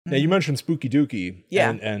Now, you mentioned spooky dooky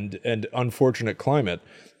and unfortunate climate.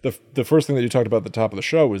 The first thing that you talked about at the top of the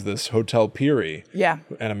show was this Hotel Peary. Yeah.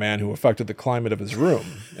 And a man who affected the climate of his room,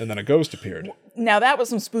 and then a ghost appeared. Now, that was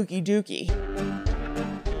some spooky dooky.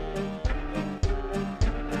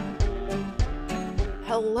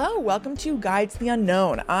 Hello, welcome to Guides to the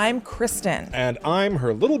Unknown. I'm Kristen. And I'm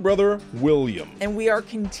her little brother, William. And we are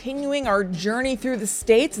continuing our journey through the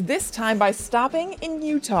states, this time by stopping in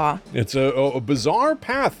Utah. It's a bizarre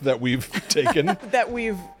path that we've taken. That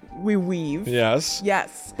we weave. Yes.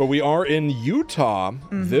 Yes. But we are in Utah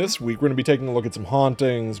this week. We're going to be taking a look at some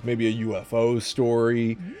hauntings, maybe a UFO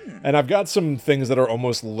story. And I've got some things that are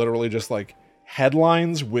almost literally just like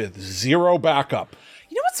headlines with zero backup.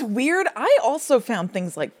 You know what's weird? I also found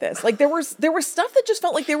things like this. Like there was stuff that just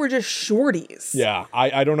felt like they were just shorties. Yeah,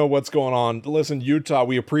 I don't know what's going on. Listen, Utah,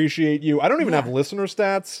 we appreciate you. I don't even have listener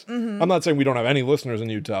stats. I'm not saying we don't have any listeners in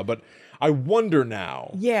Utah, but I wonder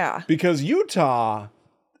now. Yeah. Because Utah,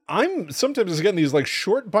 I'm sometimes getting these like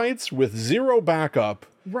short bites with zero backup.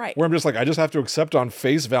 Right. Where I'm just like, I just have to accept on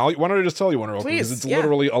face value. Why don't I just tell you one real quick? Because it's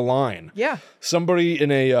literally a line. Yeah. Somebody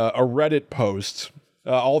in a Reddit post.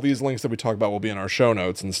 All these links that we talk about will be in our show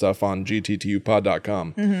notes and stuff on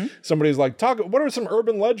gttupod.com. Somebody's like, what are some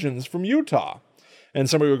urban legends from Utah? And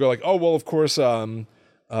somebody would go like, oh, well, of course,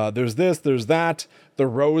 there's this, there's that. The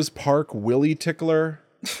Rose Park Willy Tickler.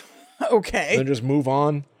 Okay. And then just move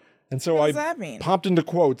on. And so What does that mean? Popped into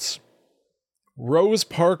quotes, Rose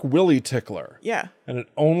Park Willy Tickler. Yeah. And it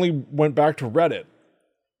only went back to Reddit.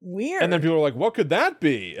 Weird. And then people are like, what could that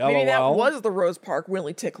be? LOL. Maybe that was the Rose Park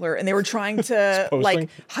Willy Tickler, and they were trying to like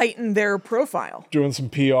heighten their profile. Doing some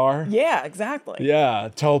PR. Yeah, exactly. Yeah,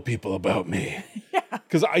 tell people about me. Yeah.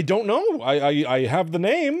 Because I don't know. I have the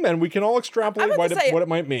name, and we can all extrapolate what it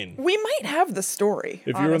might mean. We might have the story.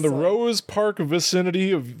 If you're in the Rose Park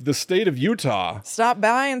vicinity of the state of Utah, stop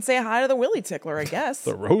by and say hi to the Willy Tickler, I guess.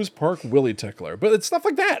 The Rose Park Willy Tickler. But it's stuff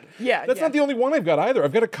like that. Yeah. That's not the only one I've got either.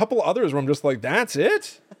 I've got a couple others where I'm just like, that's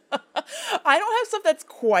it? I don't have stuff that's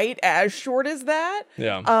quite as short as that.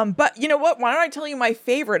 Yeah. But you know what? Why don't I tell you my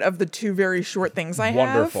favorite of the two very short things I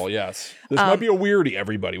have? Wonderful, yes. This might be a weirdie,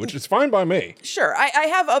 everybody, which is fine by me. Sure. I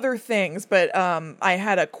have other things, but I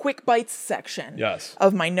had a quick bites section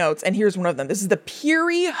of my notes, and here's one of them. This is the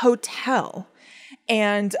Peary Hotel.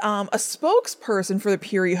 And a spokesperson for the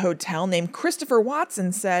Peary Hotel named Christopher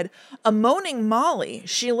Watson said, a moaning Molly,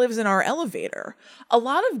 she lives in our elevator. A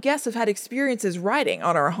lot of guests have had experiences riding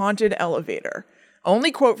on our haunted elevator. Only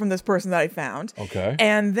quote from this person that I found. Okay.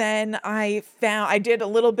 And then I did a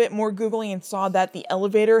little bit more Googling and saw that the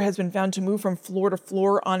elevator has been found to move from floor to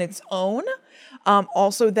floor on its own.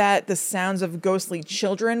 Also that the sounds of ghostly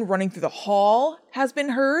children running through the hall has been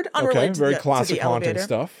heard. Unrelated very to classic the haunted elevator.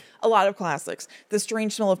 stuff. A lot of classics. The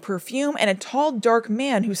strange smell of perfume and a tall, dark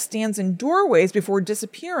man who stands in doorways before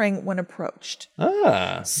disappearing when approached.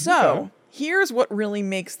 So, here's what really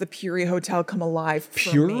makes the Peary Hotel come alive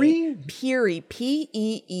for me. Peary,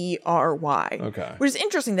 P-E-E-R-Y. Okay. Which is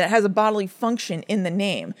interesting that it has a bodily function in the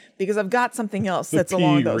name, because I've got something else that's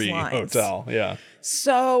along those lines. Hotel, yeah.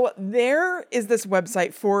 So, there is this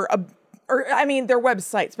website they're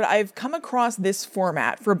websites, but I've come across this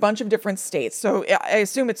format for a bunch of different states. So I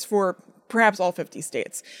assume it's for perhaps all 50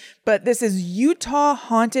 states. But this is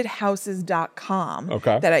UtahHauntedHouses.com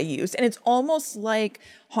that I used. And it's almost like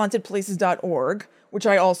hauntedplaces.org, which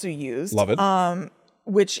I also used. Love it.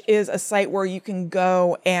 Which is a site where you can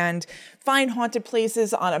go and find haunted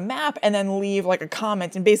places on a map and then leave like a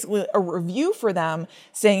comment and basically a review for them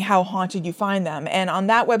saying how haunted you find them. And on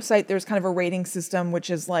that website, there's kind of a rating system, which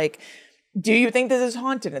is like, do you think this is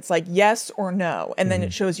haunted? It's like yes or no. And then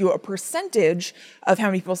it shows you a percentage of how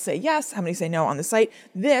many people say yes, how many say no on the site.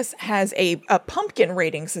 This has a pumpkin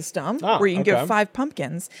rating system where you can give 5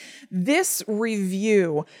 pumpkins. This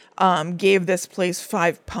review gave this place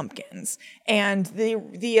 5 pumpkins. And the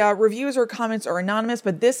reviews or comments are anonymous,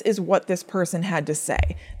 but this is what this person had to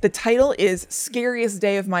say. The title is Scariest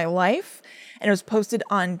Day of My Life. And it was posted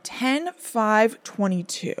on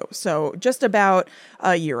 10/5/22. So just about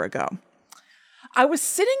a year ago. I was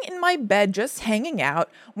sitting in my bed just hanging out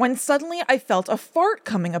when suddenly I felt a fart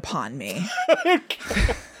coming upon me.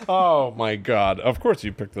 Oh my God. Of course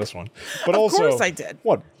you picked this one. But of course I did.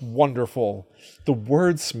 What wonderful. The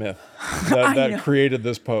wordsmith that created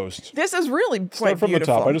this post. This is really quite Start from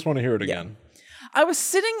beautiful. the top. I just want to hear it again. I was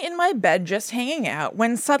sitting in my bed just hanging out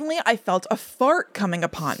when suddenly I felt a fart coming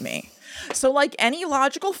upon me. So like any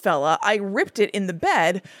logical fella, I ripped it in the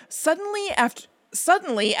bed.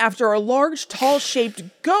 Suddenly, after a large,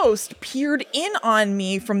 tall-shaped ghost peered in on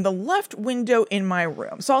me from the left window in my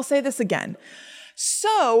room. So I'll say this again.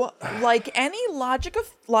 So, like any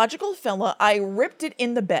logical fella, I ripped it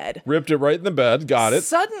in the bed. Ripped it right in the bed. Got it.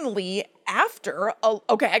 Suddenly, I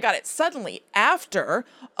got it. Suddenly, after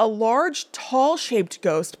a large, tall-shaped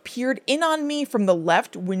ghost peered in on me from the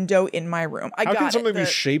left window in my room. How can something be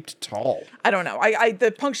shaped tall? I don't know.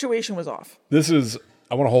 The punctuation was off.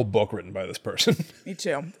 I want a whole book written by this person. Me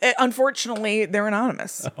too. Unfortunately, they're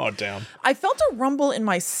anonymous. Oh, damn. I felt a rumble in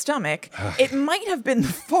my stomach. It might have been the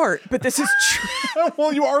fart, but this is true.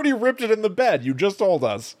 Well, you already ripped it in the bed. You just told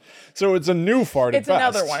us. So it's a new fart It's at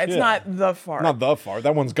best. another one. It's not the fart. Not the fart.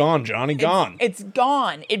 That one's gone, Johnny. Gone. It's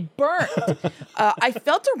gone. It burned. I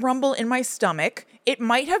felt a rumble in my stomach. It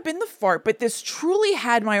might have been the fart, but this truly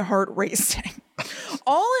had my heart racing.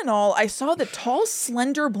 All in all, I saw the tall,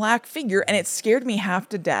 slender black figure, and it scared me half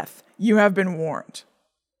to death. You have been warned.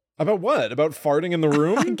 About what? About farting in the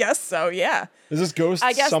room? I guess so, yeah. Is this ghost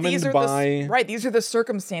summoned by... Right, these are the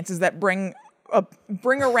circumstances that bring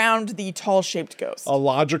around the tall-shaped ghost. A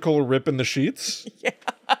logical rip in the sheets? Yeah.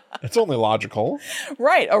 It's only logical.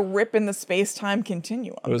 Right, a rip in the space-time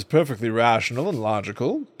continuum. It was perfectly rational and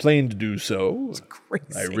logical. Plain to do so. It's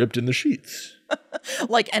crazy. I ripped in the sheets.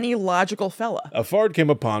 Like any logical fella. A fart came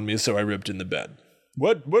upon me, so I ripped in the bed.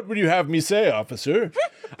 What would you have me say, officer?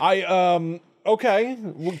 Okay,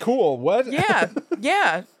 well, cool. What?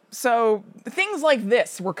 Yeah. So things like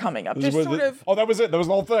this were coming up. Just sort of. Oh, that was it. That was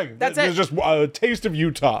the whole thing. That's it. it. It was just a taste of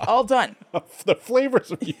Utah. All done. The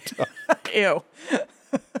flavors of Utah. Ew.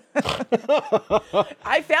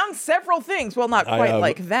 I found several things. Well, not quite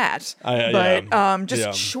like that, but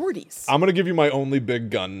shorties. I'm gonna give you my only big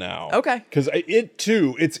gun now. Okay. Because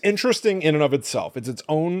it's interesting in and of itself. It's its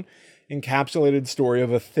own encapsulated story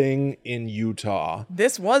of a thing in Utah.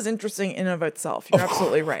 This was interesting in and of itself. You're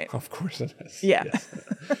absolutely right. Of course it is. Yeah. Yes.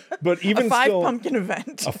 But even a five-pumpkin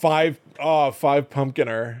event. A five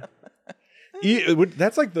pumpkiner.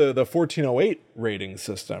 That's like the 1408 rating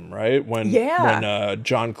system, right? When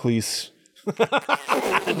John Cleese,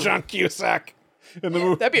 John Cusack in the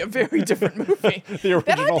movie. That'd be a very different movie. The original,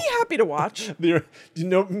 that I'd be happy to watch.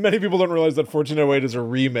 Many people don't realize that 1408 is a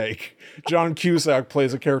remake. John Cusack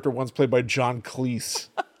plays a character once played by John Cleese.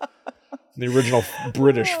 The original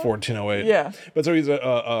British 1408. Yeah. But so he's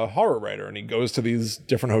a horror writer, and he goes to these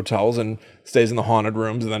different hotels and stays in the haunted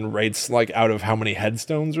rooms and then rates like out of how many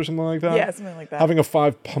headstones or something like that. Yeah, something like that. Having a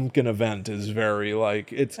 5 pumpkin event is very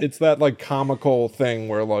like it's that like comical thing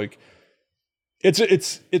where like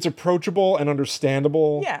it's approachable and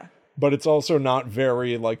understandable. Yeah. But it's also not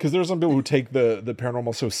very like, because there's some people who take the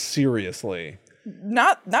paranormal so seriously.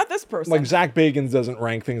 Not this person. Like Zach Bagans doesn't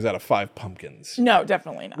rank things out of 5 pumpkins. No,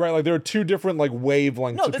 definitely not. Right, like there are two different like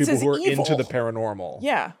wavelengths of people who are into the paranormal.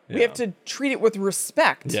 Yeah. We have to treat it with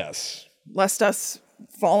respect. Yes. Lest us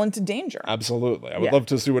fall into danger. Absolutely. I would love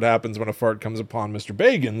to see what happens when a fart comes upon Mr.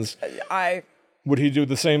 Bagans. Would he do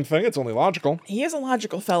the same thing? It's only logical. He is a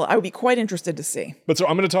logical fella. I would be quite interested to see. But so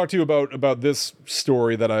I'm going to talk to you about this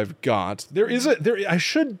story that I've got. I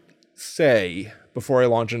should say before I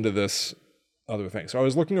launch into this other thing. So I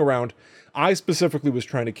was looking around. I specifically was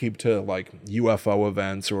trying to keep to like UFO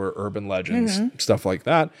events or urban legends, stuff like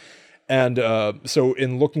that. And so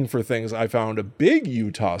in looking for things, I found a big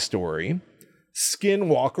Utah story,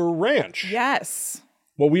 Skinwalker Ranch. Yes.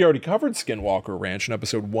 Well, we already covered Skinwalker Ranch in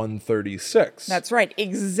episode 136. That's right.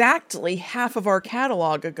 Exactly half of our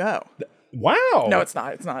catalog ago. Wow. No, it's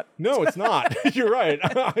not. It's not. No, it's not. You're right.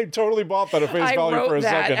 I totally bought that at face value for a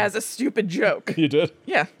second. I wrote that as a stupid joke. You did?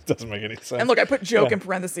 Yeah. It doesn't make any sense. And look, I put joke in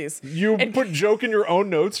parentheses. You put joke in your own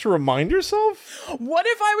notes to remind yourself? What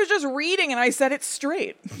if I was just reading and I said it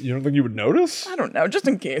straight? You don't think you would notice? I don't know, just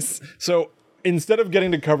in case. So instead of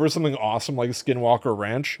getting to cover something awesome like Skinwalker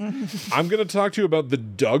Ranch, I'm going to talk to you about the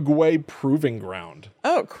Dugway Proving Ground.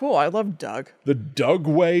 Oh, cool. I love Doug. The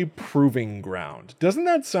Dugway Proving Ground. Doesn't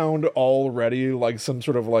that sound already like some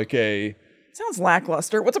sort of like a... Sounds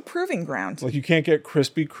lackluster. What's a proving ground? Like you can't get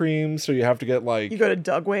Krispy Kreme, so you have to get like... You go to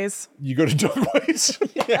Dugway's? You go to Dugway's?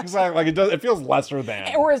 Yeah, exactly. Like it feels lesser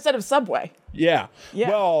than. Or instead of Subway. Yeah.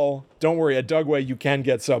 Well, don't worry. At Dugway, you can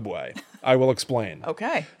get Subway. I will explain.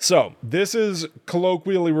 Okay. So this is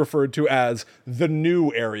colloquially referred to as the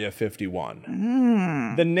new Area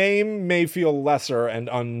 51. The name may feel lesser and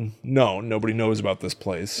unknown. Nobody knows about this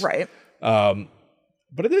place. Right.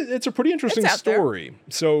 But it's a pretty interesting story.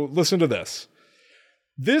 So listen to this.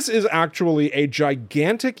 This is actually a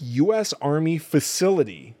gigantic U.S. Army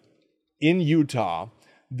facility in Utah.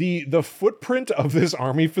 The footprint of this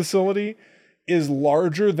Army facility is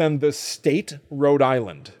larger than the state Rhode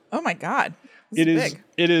Island. Oh my God. It is big.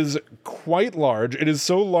 It is quite large. It is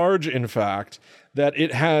so large, in fact, that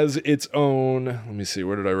it has its own... Let me see.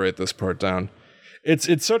 Where did I write this part down?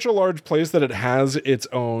 It's such a large place that it has its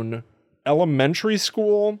own elementary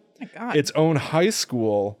school, My God. its own high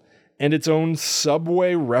school, and its own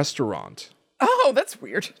Subway restaurant. Oh, that's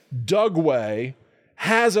weird. Dugway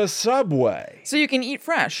has a Subway. So you can eat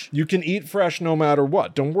fresh. You can eat fresh no matter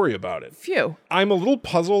what. Don't worry about it. Phew. I'm a little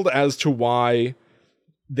puzzled as to why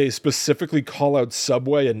they specifically call out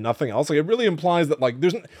Subway and nothing else. Like, it really implies that, like,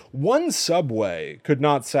 there's one Subway could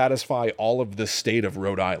not satisfy all of the state of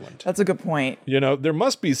Rhode Island. That's a good point. You know, there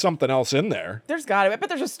must be something else in there. There's got to be, but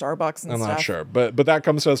there's a Starbucks and I'm stuff. not sure. But that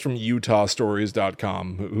comes to us from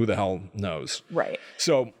UtahStories.com. Who the hell knows? Right.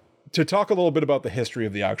 So, to talk a little bit about the history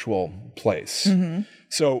of the actual place.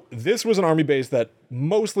 So this was an army base that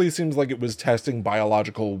mostly seems like it was testing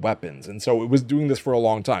biological weapons. And so it was doing this for a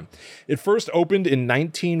long time. It first opened in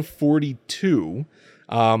 1942.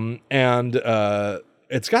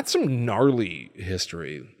 It's got some gnarly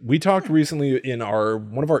history. We talked recently in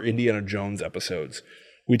one of our Indiana Jones episodes.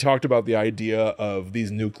 We talked about the idea of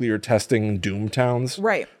these nuclear testing doom towns.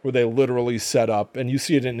 Right. Where they literally set up, and you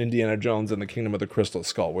see it in Indiana Jones and the Kingdom of the Crystal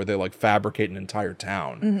Skull, where they like fabricate an entire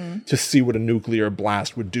town to see what a nuclear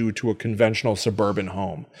blast would do to a conventional suburban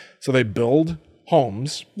home. So they build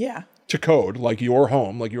homes Yeah. to code, like your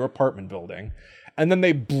home, like your apartment building, and then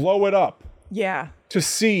they blow it up Yeah. to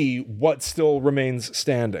see what still remains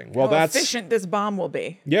standing. Well, How that's efficient this bomb will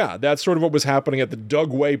be. yeah, that's sort of what was happening at the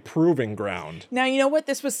Dugway Proving Ground. Now, you know what?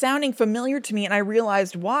 This was sounding familiar to me, and I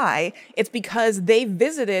realized why. It's because they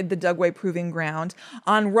visited the Dugway Proving Ground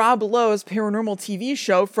on Rob Lowe's paranormal TV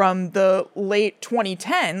show from the late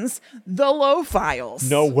 2010s, The Lowe Files.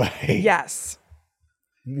 No way. Yes.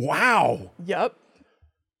 Wow. Yep.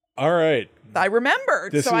 All right. I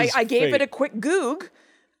remembered. This So is I gave fate. it a quick goog.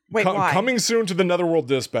 Wait, why? Coming soon to the Netherworld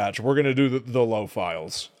Dispatch, we're going to do the Lowe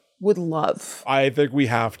Files. Would love. I think we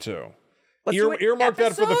have to. Let's do it Earmark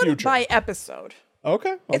that for the episode future. by episode.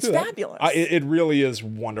 Okay. It's do that. fabulous. It really is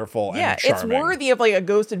wonderful Yeah, and it's charming. worthy of like a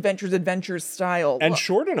Ghost Adventures style. And Look,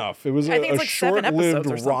 short enough. It was I think a it's like 7 episodes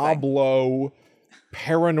short-lived or Rob something. Lowe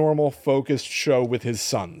paranormal focused show with his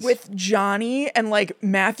sons. with Johnny and like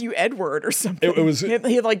Matthew Edward or something. It was- he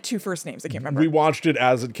had like 2 first names. I can't remember. We watched it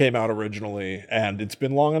as it came out originally, and it's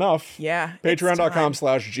been long enough. Yeah, it's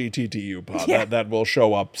Patreon.com/GTTUpod. Yeah. That will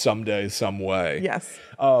show up someday, some way. Yes.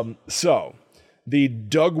 So, the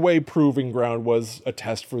Dugway Proving Ground was a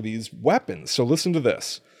test for these weapons. So listen to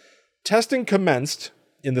this. Testing commenced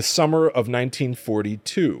in the summer of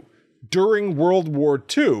 1942. During World War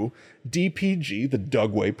II, DPG, the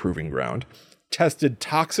Dugway Proving Ground, tested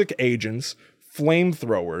toxic agents,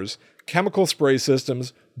 flamethrowers, chemical spray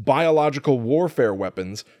systems, biological warfare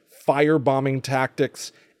weapons, firebombing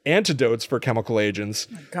tactics, antidotes for chemical agents,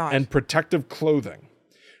 God. and protective clothing.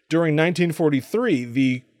 During 1943,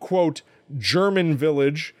 the, quote, German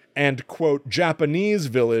village and, quote, Japanese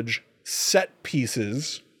village set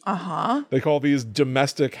pieces, they call these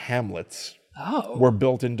domestic hamlets, were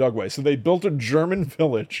built in Dugway. So they built a German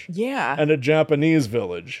village Yeah. and a Japanese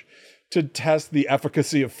village to test the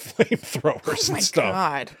efficacy of flamethrowers Oh my and stuff.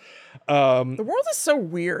 God. The world is so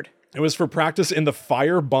weird. It was for practice in the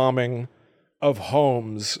firebombing of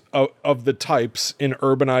homes of the types in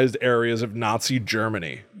urbanized areas of Nazi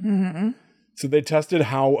Germany. So they tested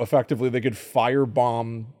how effectively they could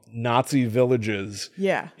firebomb Nazi villages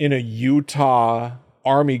Yeah. in a Utah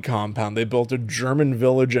army compound. They built a German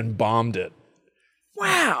village and bombed it.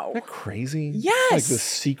 Wow. Isn't that crazy? Yes. Like the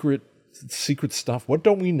secret stuff. What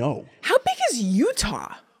don't we know? How big is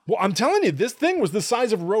Utah? Well, I'm telling you, this thing was the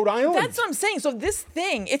size of Rhode Island. That's what I'm saying. So this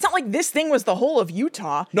thing, it's not like this thing was the whole of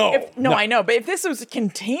Utah. No, no. I know. But if this was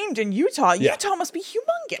contained in Utah, Utah must be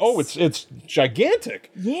humongous. Oh, it's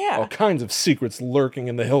gigantic. Yeah. All kinds of secrets lurking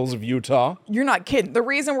in the hills of Utah. You're not kidding. The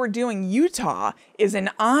reason we're doing Utah is in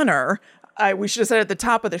honor, we should have said at the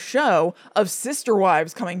top of the show, of Sister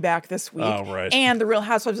Wives coming back this week. Oh, right. And The Real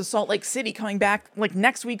Housewives of Salt Lake City coming back like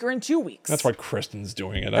next week or in 2 weeks. That's why Kristen's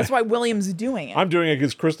doing it. That's why William's doing it. I'm doing it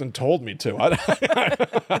because Kristen told me to.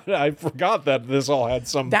 I forgot that this all had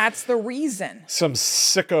some That's the reason.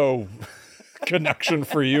 sicko connection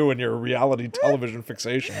for you and your reality television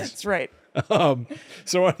fixations. That's right.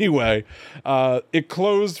 So anyway, it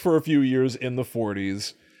closed for a few years in the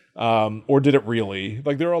 40s. Or did it really?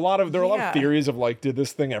 Like there are a lot of Yeah. theories of like, did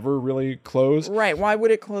this thing ever really close? Right. Why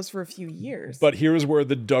would it close for a few years? But here's where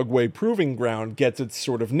the Dugway Proving Ground gets its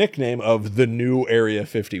sort of nickname of the new Area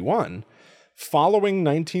 51. Following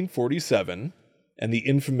 1947 and the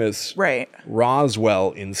infamous right.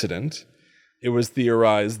 Roswell incident, it was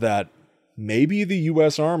theorized that maybe the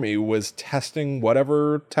U.S. Army was testing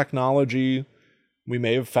whatever technology we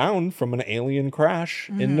may have found from an alien crash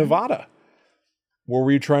in Nevada. were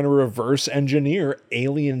we trying to reverse engineer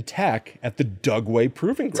alien tech at the Dugway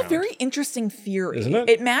Proving Ground? It's a very interesting theory. Isn't it?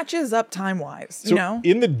 It matches up time-wise, So you know?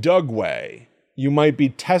 in the Dugway, you might be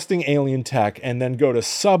testing alien tech and then go to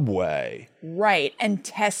Subway, Right, and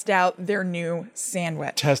test out their new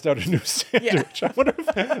sandwich. test out a new sandwich. I wonder if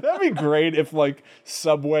that'd be great if like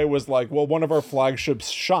Subway was like, well, one of our flagship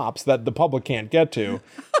shops that the public can't get to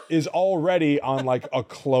is already on like a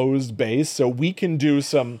closed base, so we can do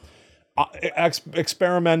some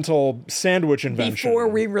experimental sandwich invention. Before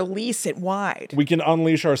we release it wide. We can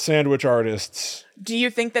unleash our sandwich artists. Do you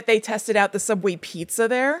think that they tested out the Subway pizza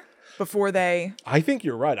there before they... I think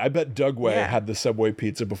you're right. I bet Dugway Yeah. had the Subway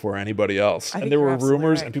pizza before anybody else. think And there you're were absolutely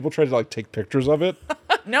rumors right. and people tried to like take pictures of it.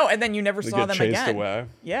 No, and then you never They saw get them chased again. away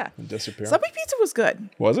Yeah. and disappear. Subway pizza was good.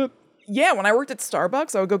 Was it? Yeah, when I worked at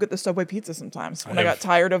Starbucks, I would go get the Subway pizza sometimes when I got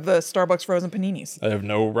tired of the Starbucks frozen paninis. I have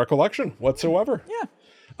no recollection whatsoever. Yeah.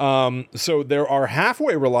 So there are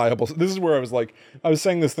halfway reliable. This is where I was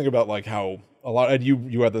saying this thing about like how a lot, and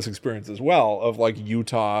you had this experience as well of like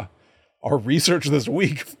Utah, our research this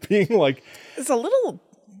week being like It's a little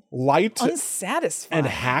light unsatisfying. and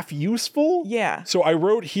half useful. Yeah. So I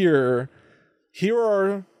wrote here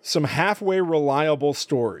are some halfway reliable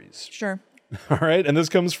stories. Sure. All right. And this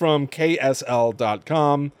comes from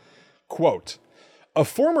KSL.com. Quote, a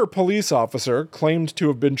former police officer claimed to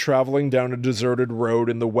have been traveling down a deserted road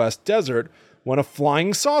in the West Desert when a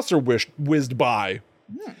flying saucer whizzed by.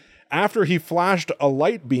 After he flashed a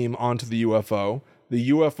light beam onto the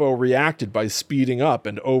UFO reacted by speeding up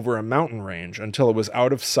and over a mountain range until it was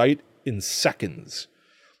out of sight in seconds.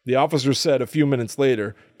 The officer said a few minutes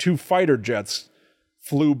later, 2 fighter jets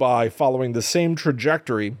flew by following the same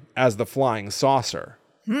trajectory as the flying saucer.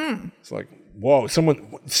 It's like, whoa,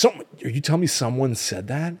 someone, are you telling me someone said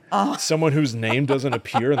that? Someone whose name doesn't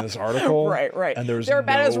appear in this article? Right. And They're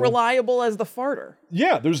about as reliable as the farter.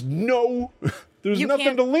 Yeah, there's nothing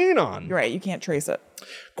can't- to lean on. Right, you can't trace it.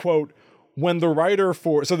 Quote, when the writer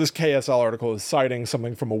so this KSL article is citing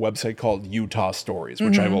something from a website called Utah Stories,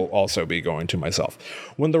 which I will also be going to myself.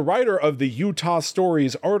 When the writer of the Utah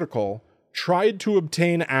Stories article tried to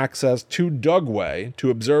obtain access to Dugway to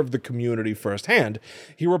observe the community firsthand,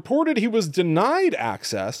 he reported he was denied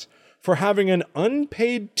access for having an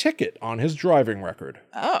unpaid ticket on his driving record.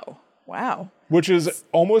 Oh, wow. Which is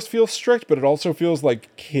almost feels strict, but it also feels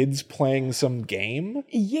like kids playing some game.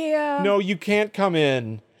 Yeah. No, you can't come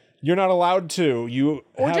in. You're not allowed to.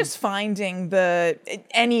 Or just finding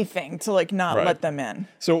anything to like not Right. let them in.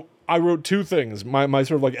 So I wrote 2 things. My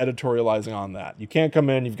sort of like editorializing on that. You can't come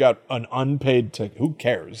in. You've got an unpaid ticket. Who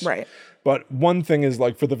cares? Right. But one thing is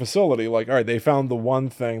like for the facility, like, all right, they found the one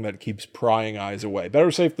thing that keeps prying eyes away.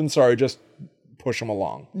 Better safe than sorry. Just push them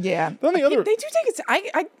along. Yeah. Then the other, They do take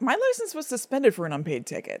it. My license was suspended for an unpaid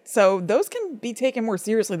ticket. So those can be taken more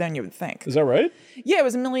seriously than you would think. is that right? Yeah, it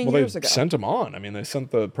was a million Well, years they ago. sent them on. I mean, they sent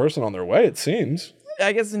the person on their way. It seems.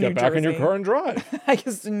 I guess it's a New Get back Jersey. in your car and drive. I guess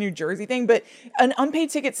it's a New Jersey thing, but an unpaid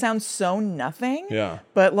ticket sounds so nothing. Yeah.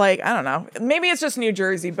 But like, I don't know. Maybe it's just New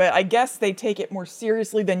Jersey, but I guess they take it more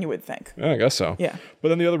seriously than you would think. Yeah, I guess so. Yeah. But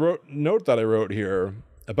then the other note that I wrote here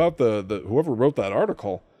about the whoever wrote that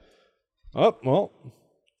article. Oh, well,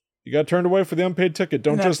 you got turned away for the unpaid ticket.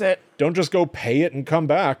 Don't That's it. Don't just go pay it and come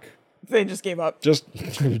back. They just gave up. Just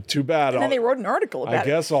too bad. And then they wrote an article about it. I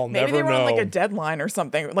guess I'll Maybe never they were on like know. a deadline or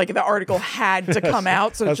something. Like the article had to come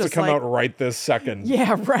out, so has it's to just come like, out right this second.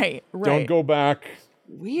 yeah, right. Don't go back,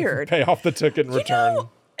 Weird. pay off the ticket and return. know,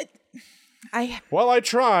 I Well, I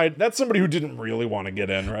tried. That's somebody who didn't really want to get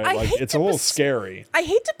in, right? I Like hate it's to a little scary. I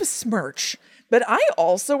hate to besmirch, but I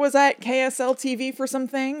also was at KSL TV for some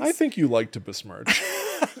things. I think you like to besmirch.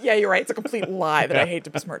 Yeah, you're right. It's a complete lie that I hate to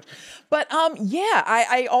besmirch. But yeah,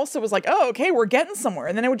 I also was like, oh, okay, we're getting somewhere,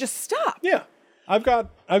 and then it would just stop. Yeah. I've got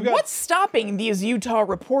What's stopping these Utah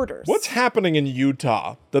reporters? What's happening in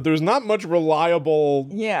Utah that there's not much reliable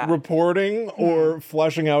reporting or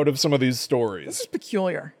fleshing out of some of these stories? This is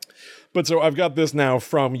peculiar. But so I've got this now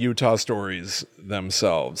from Utah Stories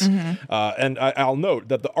themselves. And I'll note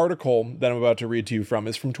that the article that I'm about to read to you from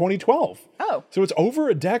is from 2012. Oh. So it's over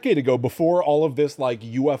a decade ago, before all of this like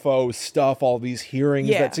UFO stuff, all these hearings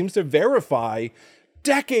that seems to verify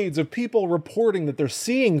decades of people reporting that they're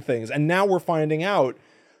seeing things. And now we're finding out,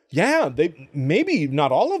 yeah, they maybe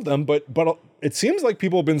not all of them, but it seems like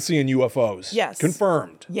people have been seeing UFOs. Yes.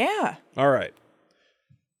 Confirmed. Yeah. All right.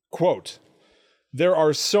 Quote, there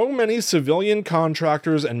are so many civilian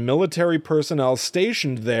contractors and military personnel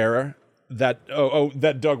stationed there that,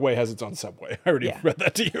 that Dugway has its own subway. I already read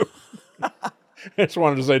that to you. I just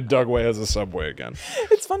wanted to say Dugway has a subway again.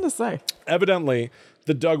 It's fun to say. Evidently,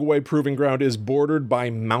 The Dugway Proving Ground is bordered by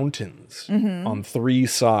mountains on 3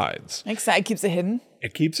 sides. It keeps it hidden.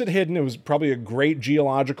 It keeps it hidden. It was probably a great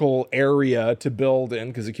geological area to build in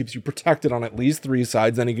because it keeps you protected on at least 3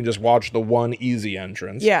 sides. Then you can just watch the one easy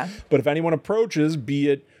entrance. Yeah. But if anyone approaches, be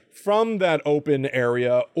it from that open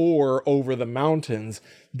area or over the mountains,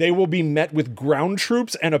 they will be met with ground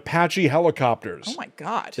troops and Apache helicopters. Oh my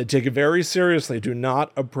God. They take it very seriously. Do not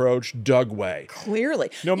approach Dugway.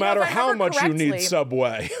 Clearly. No matter if I how remember much you need correctly-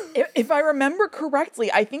 Subway. If I remember correctly,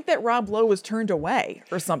 I think that Rob Lowe was turned away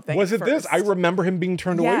or something. Was it this? first. I remember him being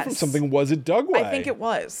turned away from Yes. something. Was it Dugway? I think it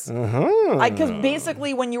was. Uh-huh. Because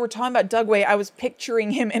basically, when you were talking about Dugway, I was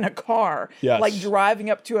picturing him in a car, Yes. like driving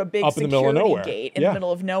up to a big Up in the middle of security nowhere. gate in Yeah. the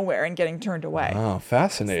middle of nowhere and getting turned away. Oh,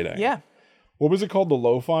 fascinating. Yeah. What was it called? The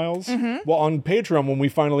Low Files? Well, on Patreon, when we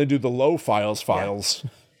finally do the Low Files,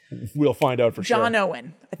 we'll find out for John sure.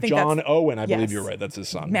 Owen. I think John that's Owen, I believe yes. you're right. That's his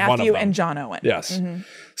son. One of Matthew them. and John Owen. Yes.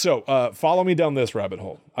 So follow me down this rabbit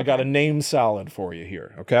hole. I got a name salad for you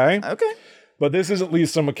here, okay? Okay. But this is at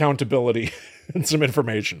least some accountability and some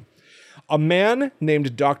information. A man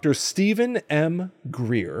named Dr. Stephen M.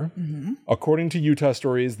 Greer, according to Utah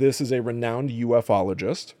Stories, this is a renowned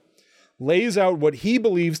ufologist, lays out what he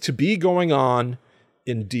believes to be going on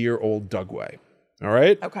in dear old Dugway. All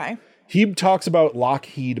right? Okay. He talks about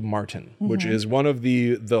Lockheed Martin, which is one of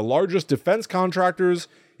the largest defense contractors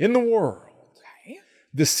in the world. Okay.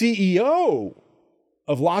 The CEO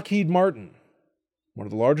of Lockheed Martin, one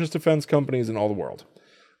of the largest defense companies in all the world,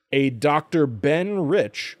 a Dr. Ben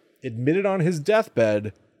Rich, admitted on his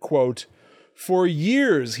deathbed, quote, for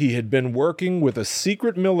years he had been working with a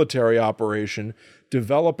secret military operation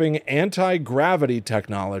developing anti-gravity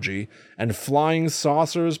technology and flying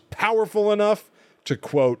saucers powerful enough to,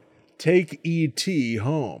 quote, take E.T.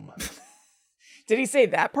 home. Did he say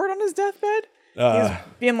that part on his deathbed? He's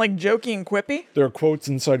being like jokey and quippy? There are quotes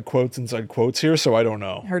inside quotes here, so I don't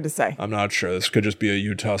know. Hard to say. I'm not sure. This could just be a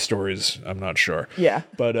Utah Stories. I'm not sure. Yeah.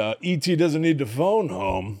 But E.T. doesn't need to phone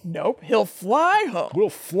home. Nope. He'll fly home. We'll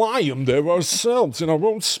fly him there ourselves in our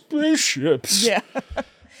own spaceships. Yeah.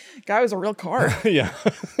 Guy was a real car. Yeah.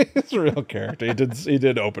 He's a real character. He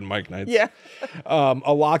did open mic nights. Yeah.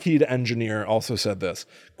 A Lockheed engineer also said this,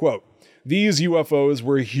 quote, these UFOs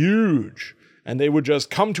were huge and they would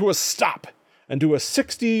just come to a stop and do a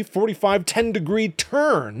 60, 45, 10-degree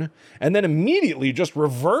turn and then immediately just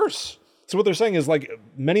reverse. So what they're saying is, like,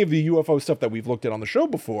 many of the UFO stuff that we've looked at on the show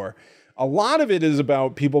before, a lot of it is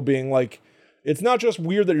about people being like, it's not just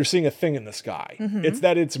weird that you're seeing a thing in the sky. It's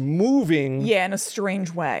that it's moving. Yeah, in a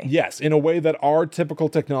strange way. Yes, in a way that our typical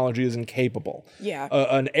technology is incapable. Yeah.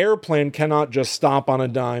 An airplane cannot just stop on a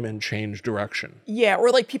dime and change direction. Yeah,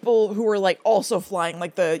 or like people who were like also flying,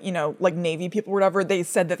 like the, like Navy people or whatever, they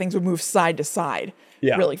said that things would move side to side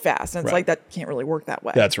really fast. And it's like, that can't really work that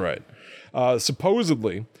way. That's right.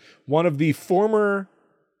 Supposedly, one of the former,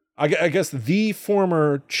 I guess the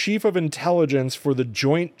former chief of intelligence for the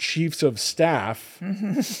Joint Chiefs of Staff.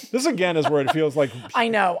 This again is where it feels like I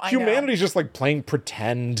know. humanity's just like playing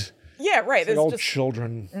pretend. Yeah, right. Like It's all just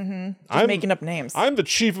children. just making up names. I'm the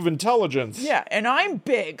chief of intelligence. Yeah, and I'm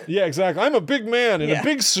big. Yeah, exactly. I'm a big man in a Yeah.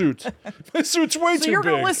 big suit. My suit's way So too you're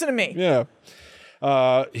big. going to listen to me.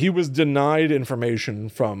 Yeah. He was denied information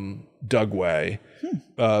from Dugway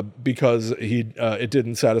because it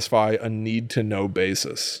didn't satisfy a need-to-know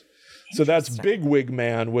basis. So that's Bigwig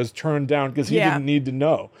Man was turned down because he didn't need to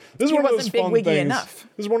know. This is He one of those wasn't fun bigwiggy things. enough.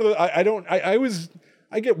 This is one of the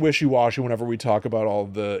I get wishy-washy whenever we talk about all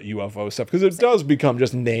the UFO stuff because it does become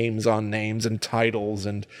just names on names and titles.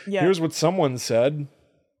 And here's what someone said.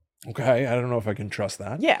 Okay, I don't know if I can trust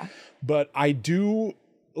that. Yeah. But I do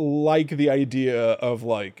like the idea of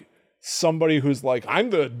like somebody who's like, I'm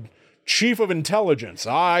the chief of intelligence.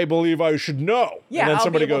 I believe I should know. Yeah, and then I'll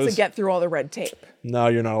somebody be able goes, to get through all the red tape. no,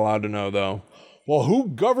 you're not allowed to know though. Well, who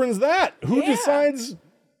governs that? Who decides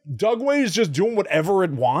Dugway is just doing whatever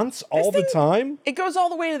it wants all the time? It goes all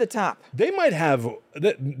the way to the top. They might have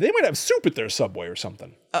soup at their Subway or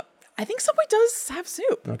something. I think Subway does have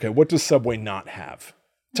soup. Okay, what does Subway not have?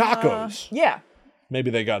 Tacos. Yeah. Maybe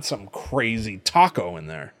they got some crazy taco in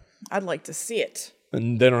there. I'd like to see it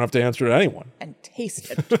And they don't have to answer to anyone. and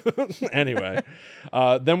taste it. Anyway,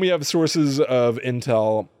 then we have sources of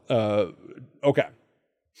intel. Okay.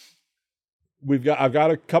 I've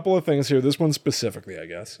got a couple of things here. This one specifically, I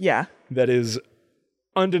guess. Yeah. That is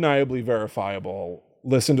undeniably verifiable.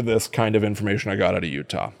 Listen to this kind of information I got out of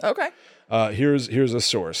Utah. Okay. Here's a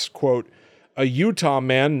source. Quote, a Utah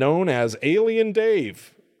man known as Alien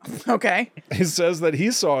Dave. Okay. He says that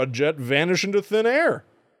he saw a jet vanish into thin air.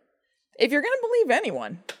 If you're going to believe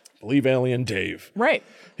anyone. Believe Alien Dave. Right.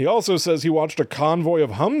 He also says he watched a convoy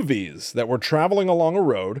of Humvees that were traveling along a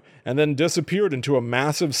road and then disappeared into a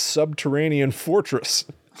massive subterranean fortress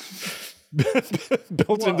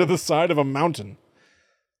built into the side of a mountain.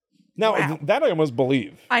 Now, Wow. that I almost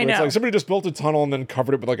believe. I know. It's like somebody just built a tunnel and then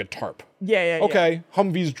covered it with like a tarp. Yeah. Okay,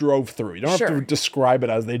 Humvees drove through. You don't have to Sure. describe it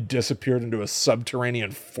as they disappeared into a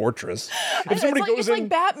subterranean fortress. If somebody It's like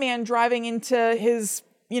Batman driving into his,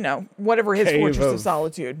 whatever his Cave fortress of of-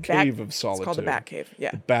 solitude. Cave of It's called the Solitude. Bat Cave.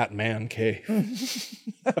 Yeah. Batman cave.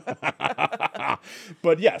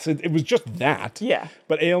 But yes, it was just that. Yeah.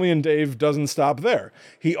 But Alien Dave doesn't stop there.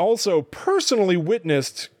 He also personally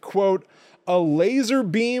witnessed, quote, a laser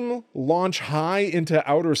beam launch high into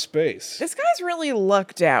outer space. This guy's really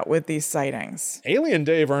lucked out with these sightings. Alien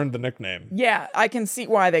Dave earned the nickname. Yeah, I can see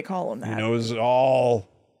why they call him that. He knows all.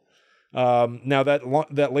 Now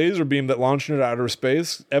that laser beam that launched into outer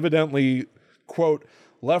space evidently, quote,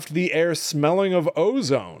 left the air smelling of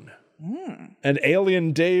ozone. And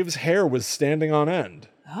Alien Dave's hair was standing on end.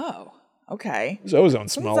 Oh, okay. What does ozone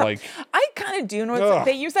smell like? I kind of do know. Ugh.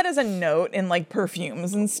 They use that as a note in like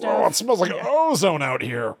perfumes and Oh, stuff. it smells like ozone out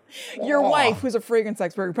here. Your wife, who's a fragrance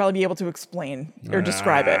expert, would probably be able to explain or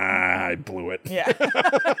describe it. I blew it. Yeah.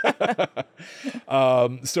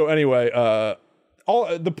 So anyway,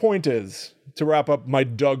 the point is, to wrap up my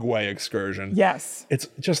Dugway excursion. Yes. It's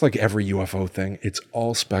just like every UFO thing. It's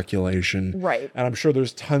all speculation. Right. And I'm sure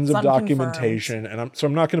there's tons of unconfirmed. documentation. And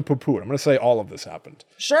I'm not going to poo-poo it. I'm going to say all of this happened.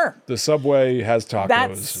 Sure. The subway has tacos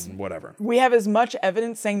That's- and whatever. We have as much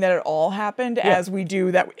evidence saying that it all happened as we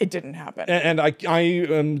do that it didn't happen. And I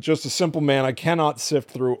am just a simple man. I cannot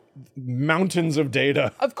sift through mountains of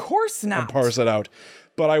data Of course not. and parse it out.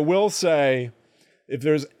 But I will say, if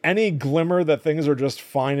there's any glimmer that things are just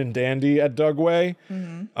fine and dandy at Dugway,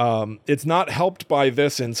 it's not helped by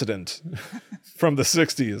this incident from the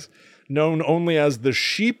 60s, known only as the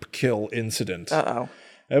sheep kill incident. Uh-oh.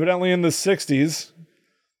 Evidently in the 60s,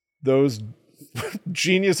 those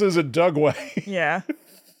geniuses at Dugway, Yeah.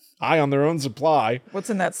 high on their own supply, What's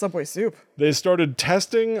in that Subway soup? they started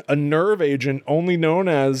testing a nerve agent only known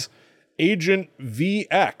as Agent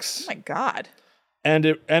VX. Oh my God. And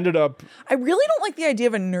it ended up I really don't like the idea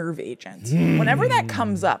of a nerve agent. Whenever that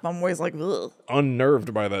comes up, I'm always like, ugh.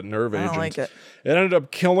 unnerved by that nerve agent. don't like it. It ended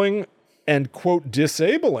up killing and, quote,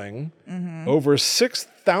 disabling over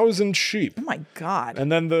 6,000 sheep. Oh my God.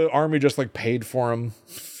 And then the army just like paid for them.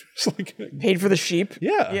 It's like, Paid for the sheep?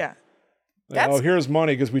 yeah. Yeah. Oh, That's here's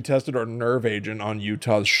money because we tested our nerve agent on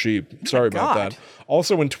Utah's sheep. Sorry about God. that.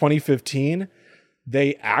 Also in 2015,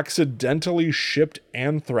 they accidentally shipped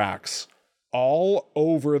anthrax all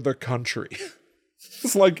over the country.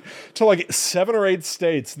 It's like to like 7 or 8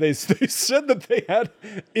 states. They said that they had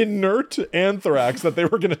inert anthrax that they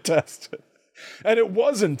were going to test. And it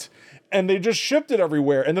wasn't. And they just shipped it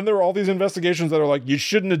everywhere. And then there were all these investigations that are like, you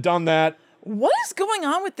shouldn't have done that. what is going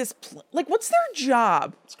on with this? What's their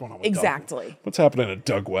job? What's going on with Exactly. Dugway? What's happening at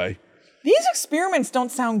Dugway? These experiments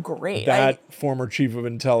don't sound great. That former chief of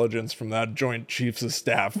intelligence from that Joint Chiefs of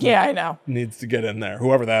Staff Yeah, I know. needs to get in there,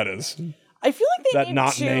 whoever that is. I feel like they That need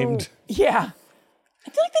not to, named. Yeah. I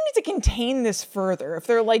feel like they need to contain this further. If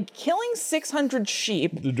they're like killing 600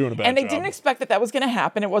 sheep, They're doing a bad and they job. didn't expect that was going to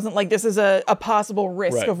happen. It wasn't like this is a possible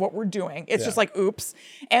risk Right. of what we're doing. It's Yeah. just like, oops.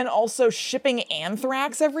 And also shipping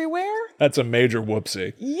anthrax everywhere. That's a major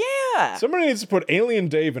whoopsie. Yeah. Somebody needs to put Alien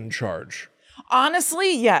Dave in charge.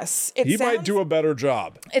 Honestly, yes. He might do a better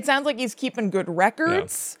job. It sounds like he's keeping good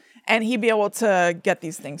records, and he'd be able to get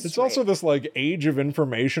these things It's straight. also this like age of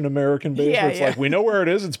information American base Yeah, where it's yeah. like, we know where it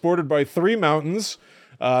is. It's bordered by 3 mountains.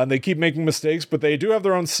 And they keep making mistakes, but they do have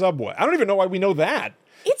their own subway. I don't even know why we know that.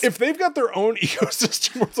 If they've got their own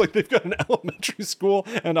ecosystem where it's like they've got an elementary school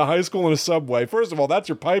and a high school and a subway, first of all, that's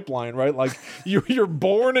your pipeline, right? Like you're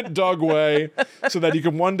born at Dugway so that you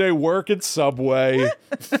can one day work at Subway.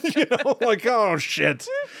 Like, oh shit.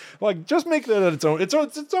 Like just make that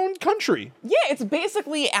its own country. Yeah, it's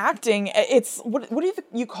basically acting. It's what do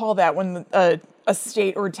you call that when a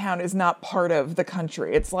state or a town is not part of the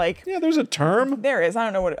country? It's like Yeah, there's a term. there is. I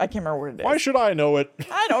don't know what I can't remember what it is. Why should I know it?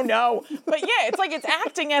 I don't know, but yeah, it's like it's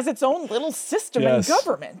acting as its own little system Yes. in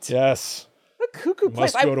government. Yes. A cuckoo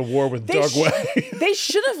place. Must go to war with Dugway. They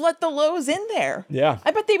should have let the Lowe's in there. Yeah.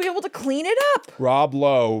 I bet they'd be able to clean it up. Rob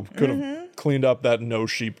Lowe could have cleaned up that no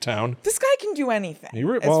sheep town. This guy can do anything, He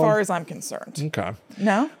as far as I'm concerned. Okay.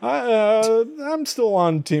 No? I'm still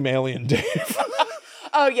on Team Alien Dave.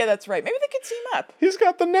 Oh, yeah, that's right. Maybe they could team up. He's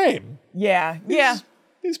got the name. Yeah, yeah.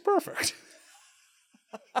 He's perfect.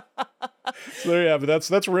 So there you have it.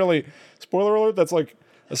 That's really, spoiler alert, that's like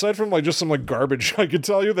Aside from like just some like garbage, I could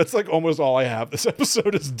tell you that's like almost all I have. This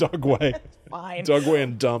episode is Dugway. Fine. Dugway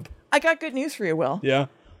and Dump. I got good news for you, Will. Yeah.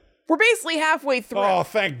 We're basically halfway through. Oh,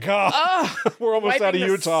 thank God. We're almost out of Wiping the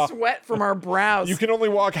Utah. sweat from our brows. You can only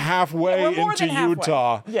walk halfway We're more into than halfway.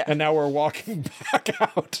 Utah, Yeah. and now we're walking back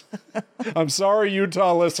out. I'm sorry,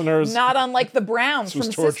 Utah listeners. Not unlike the Browns from was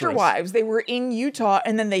Sister torturous. Wives. They were in Utah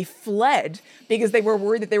and then they fled because they were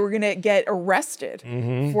worried that they were going to get arrested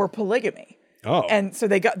for polygamy. Oh, And so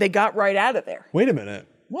they got right out of there. wait a minute.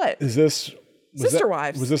 What? Is this Sister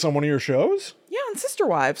Wives. Was this on one of your shows? Yeah, on Sister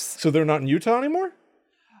Wives. So they're not in Utah anymore?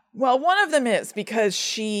 Well, one of them is because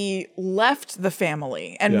she left the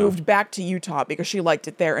family and Yeah. moved back to Utah because she liked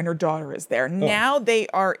it there and her daughter is there. Now they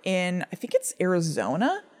are in, I think it's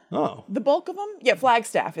Arizona, Oh. the bulk of them. Yeah,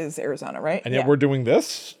 Flagstaff is Arizona, right? And yet Yeah. we're doing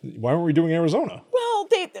this? Why aren't we doing Arizona? Well,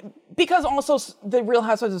 because also the Real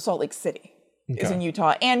Housewives of Salt Lake City is Okay. in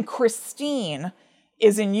Utah, and Christine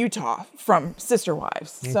is in Utah from Sister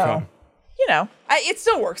Wives. So, Okay. it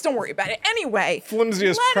still works. Don't worry about it. Anyway,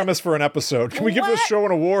 Flimsiest premise for an episode. Can we give this let- show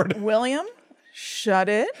an award? William, shut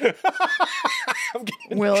it. I'm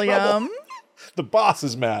getting in William, trouble. The boss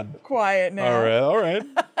is mad. quiet now. All right.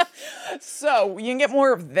 So you can get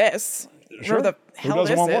more of this, Sure. where the Who hell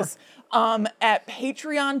doesn't this want more? is, at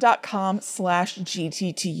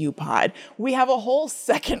patreon.com/GTTUpod. We have a whole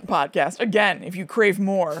second podcast. Again, if you crave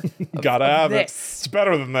more. Gotta have it. this. It's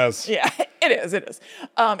better than this. Yeah, it is. It's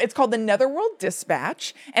called the Netherworld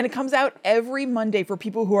Dispatch, and it comes out every Monday for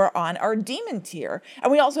people who are on our Demon tier.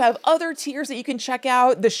 And we also have other tiers that you can check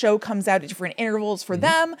out. The show comes out at different intervals for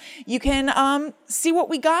them. You can see what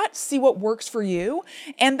we got, see what works for you,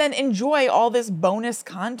 and then enjoy all this bonus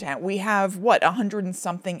content. We have, 100 and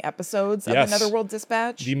something episodes of Yes. the Netherworld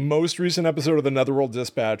Dispatch? The most recent episode of the Netherworld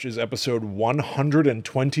Dispatch is episode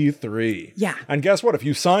 123. Yeah. And guess what? If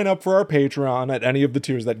you sign up for our Patreon at any of the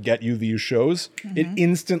tiers that get you these shows, it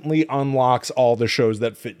instantly unlocks all the shows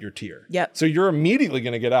that fit your tier. Yep. So you're immediately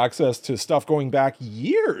going to get access to stuff going back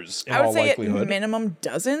years in I would all say likelihood. at minimum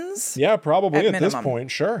dozens. Yeah, probably at this minimum.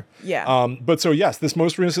 point, sure. Yeah. But so yes, this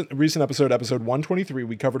most recent episode, episode 123,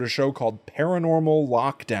 we covered a show called Paranormal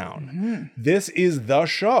Lockdown. This is the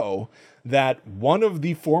show that one of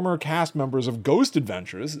the former cast members of Ghost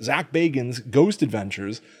Adventures, Zach Bagans' Ghost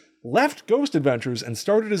Adventures, left Ghost Adventures and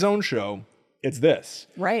started his own show. It's this.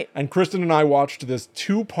 Right. And Kristen and I watched this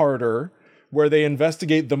two-parter where they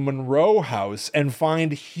investigate the Monroe house and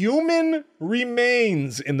find human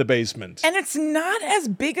remains in the basement. And it's not as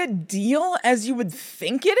big a deal as you would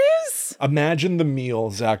think it is. Imagine the meal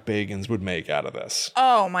Zach Bagans would make out of this.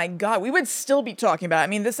 Oh my God. We would still be talking about it. I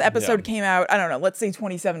mean, this episode came out, I don't know, let's say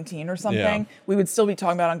 2017 or something. Yeah. We would still be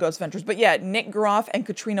talking about it on Ghost Ventures. But yeah, Nick Groff and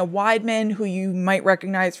Katrina Weidman, who you might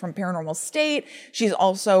recognize from Paranormal State. She's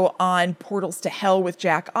also on Portals to Hell with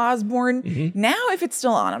Jack Osborne. Now, if it's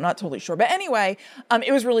still on, I'm not totally sure. But anyway,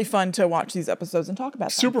 it was really fun to watch these episodes and talk about them.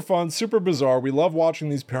 Super fun, super bizarre. We love watching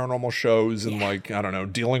these paranormal shows and like, I don't know,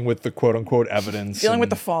 dealing with the quote unquote evidence. Dealing with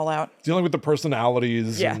and the fallout. dealing with the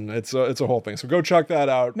personalities. Yeah. And it's a whole thing. So go check that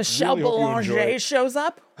out. Michelle Really hope you enjoy Belanger it. shows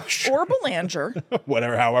up. Or Belanger.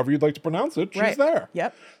 Whatever, however you'd like to pronounce it, she's Right. there.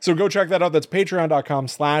 Yep. So go check that out. That's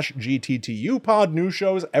patreon.com/GTTUpod. New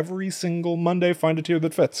shows every single Monday. Find a tier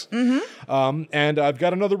that fits. And I've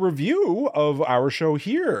got another review of our show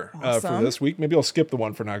here for Awesome. this week. Maybe I'll skip the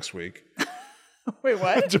one for next week, Wait,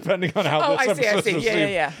 what? depending on how Oh, this I see, I episode's see.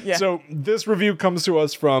 received. Yeah. So this review comes to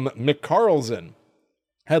us from Mick Carlson.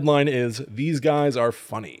 Headline is, "These guys are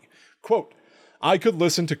funny." Quote, "I could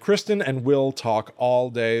listen to Kristen and Will talk all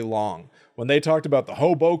day long. When they talked about the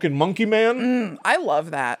Hoboken Monkey Man I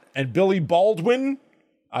love that. and Billy Baldwin,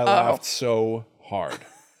 I laughed so hard.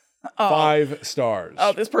 5 stars.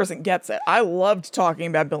 Oh, this person gets it. I loved talking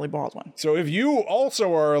about Billy Baldwin. So if you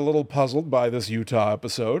also are a little puzzled by this Utah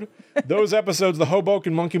episode, those episodes, the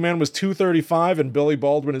Hoboken Monkey Man was 235 and Billy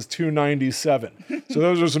Baldwin is 297. So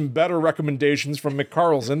those are some better recommendations from Mick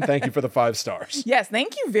Carlson. Thank you for the 5 stars. Yes,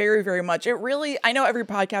 thank you very, very much. It really, I know every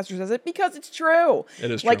podcaster says it because it's true.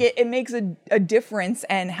 It is like true. it makes a difference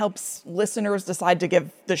and helps listeners decide to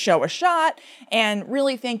give the show a shot. And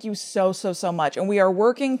really, thank you so, so, so much. And we are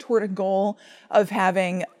working toward a goal of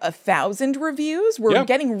having 1,000 reviews. We're Yeah.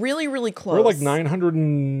 getting really, really close. We're like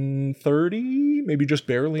 930, maybe just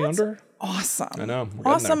barely under. Awesome. I know.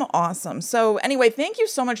 We're getting there. Awesome. So anyway, thank you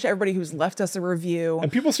so much to everybody who's left us a review.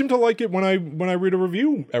 And people seem to like it when I read a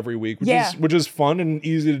review every week, which Yeah. is fun and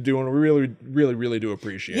easy to do, and we really, really, really do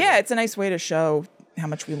appreciate it. Yeah, it's a nice way to show how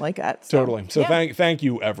much we like it. So, Totally. So thank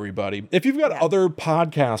you, everybody. If you've got other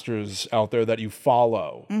podcasters out there that you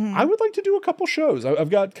follow, I would like to do a couple shows. I've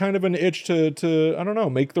got kind of an itch to I don't know,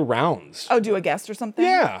 make the rounds. Oh, do a guest or something?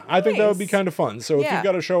 Yeah, I think that would be Nice. kind of fun. So if you've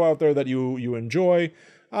got a show out there that you enjoy,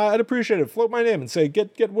 I'd appreciate it. Float my name and say,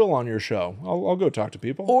 get Will on your show. I'll go talk to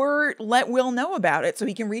people. Or let Will know about it so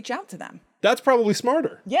he can reach out to them. That's probably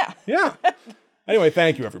smarter. Yeah. Yeah. Anyway,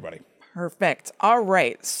 thank you, everybody. Perfect. All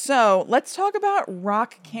right. So let's talk about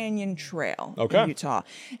Rock Canyon Trail in Utah.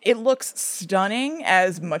 It looks stunning,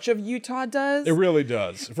 as much of Utah does. It really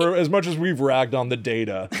does. For as much as we've ragged on the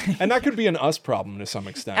data, and that could be an us problem to some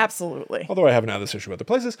extent. Absolutely. Although I haven't had this issue with other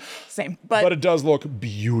places. Same. But it does look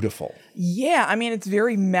beautiful. Yeah, I mean, it's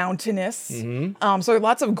very mountainous. So there are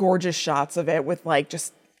lots of gorgeous shots of it with like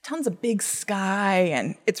just tons of big sky,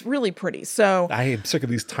 and it's really pretty. So I am sick of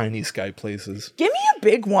these tiny sky places. give me a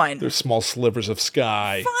big one. There's small slivers of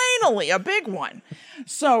sky. Finally, a big one.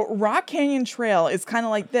 So Rock Canyon Trail is kind of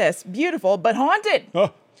like this, beautiful, but haunted.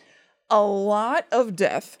 Oh, A lot of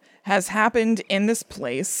death has happened in this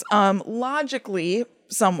place, logically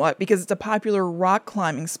somewhat, because it's a popular rock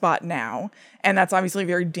climbing spot now, and that's obviously a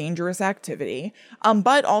very dangerous activity,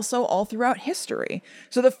 but also all throughout history.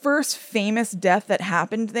 So the first famous death that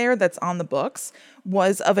happened there that's on the books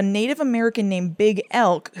was of a Native American named Big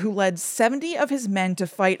Elk, who led 70 of his men to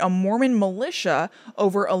fight a Mormon militia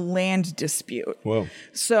over a land dispute. whoa.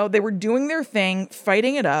 So they were doing their thing,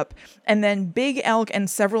 fighting it up, and then Big Elk and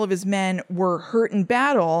several of his men were hurt in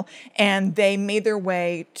battle, and they made their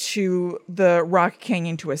way to the Rock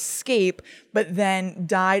Canyon to escape, but then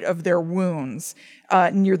died of their wounds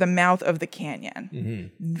near the mouth of the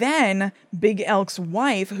canyon. Then Big Elk's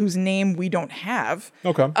wife, whose name we don't have,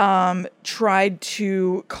 tried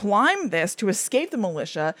to climb this to escape the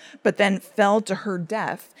militia, but then fell to her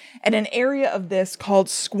death. And an area of this called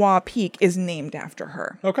Squaw Peak is named after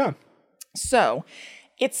her. Okay. So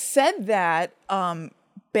it's said that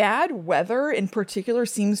bad weather in particular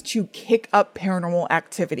seems to kick up paranormal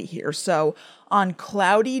activity here. So on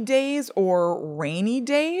cloudy days or rainy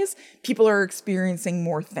days, people are experiencing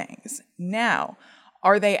more things. Now,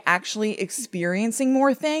 are they actually experiencing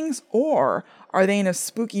more things, or are they in a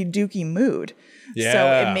spooky dooky mood? Yeah.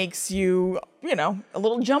 So it makes you, a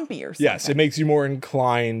little jumpy or something. Yes, it makes you more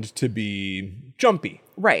inclined to be jumpy.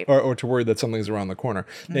 Right. Or to worry that something's around the corner.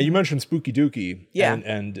 Now, you mentioned spooky dooky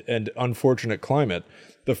and unfortunate climate.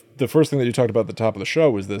 The first thing that you talked about at the top of the show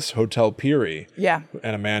was this Hotel Peary. Yeah.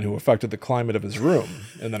 And a man who affected the climate of his room,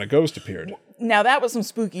 and then a ghost appeared. Now, that was some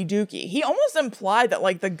spooky dooky. He almost implied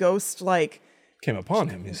that, the ghost, Came upon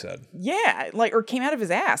him, he said. yeah, or came out of his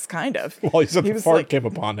ass, kind of. Well, he said the fart like- came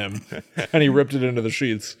upon him, and he ripped it into the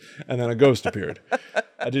sheets, and then a ghost appeared.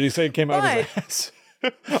 Did he say it came out of his ass?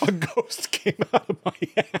 A ghost came out of my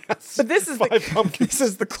ass. But this is this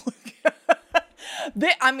is the clue.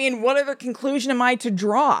 What other conclusion am I to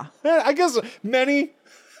draw? I guess many.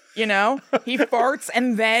 He farts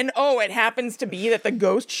and then, it happens to be that the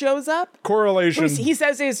ghost shows up. Correlation He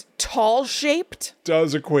says is tall shaped.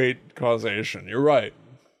 does equate causation. You're right.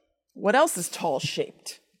 What else is tall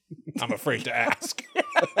shaped? I'm afraid to ask.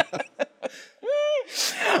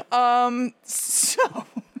 So,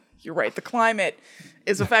 you're right. The climate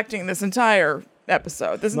is affecting this entire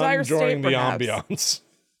episode. This Not entire enjoying state, the perhaps.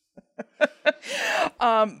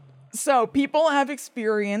 ambiance. So people have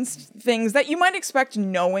experienced things that you might expect,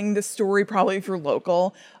 knowing the story, probably if you're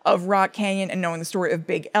local, of Rock Canyon and knowing the story of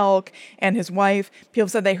Big Elk and his wife. People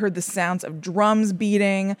said they heard the sounds of drums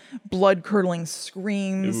beating, blood-curdling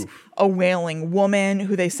screams, a wailing woman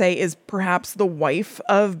who they say is perhaps the wife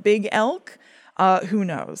of Big Elk. Who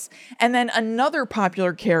knows? And then another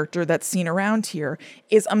popular character that's seen around here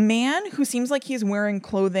is a man who seems like he's wearing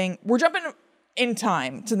clothing. We're jumping in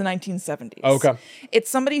time to the 1970s. Okay. It's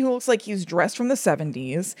somebody who looks like he's dressed from the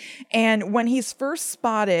 70s. And when he's first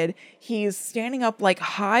spotted, he's standing up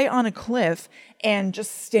high on a cliff and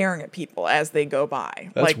just staring at people as they go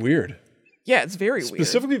by. That's weird. Yeah, it's very weird.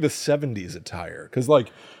 Specifically the 70s attire. Because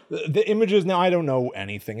the images, now I don't know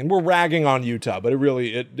anything. And we're ragging on Utah, but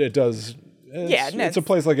it does. It's a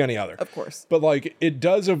place like any other. Of course. But it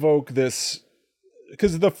does evoke this,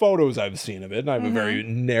 because the photos I've seen of it, and I have a very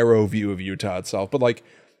narrow view of Utah itself, but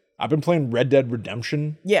I've been playing Red Dead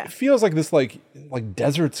Redemption. Yeah. It feels like this like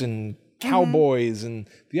deserts and cowboys and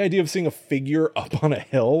the idea of seeing a figure up on a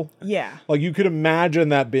hill. Yeah. You could imagine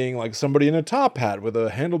that being somebody in a top hat with a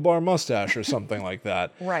handlebar mustache or something like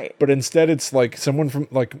that. Right. But instead it's someone from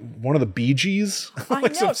one of the Bee Gees. I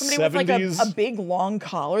know, somebody with a big long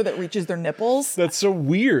collar that reaches their nipples. That's so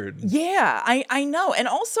weird. Yeah, I know. And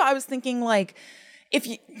also I was thinking if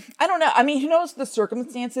you, I don't know. I mean, who knows the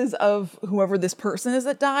circumstances of whoever this person is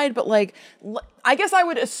that died, but like, I guess I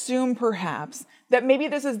would assume perhaps that maybe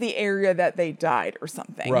this is the area that they died or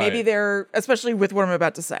something. Right. Maybe they're, especially with what I'm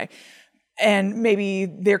about to say, and maybe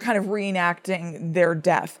they're kind of reenacting their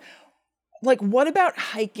death. Like, what about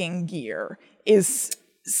hiking gear is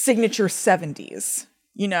signature 70s?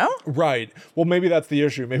 You know? Right. Well, maybe that's the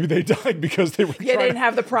issue. Maybe they died because they were They didn't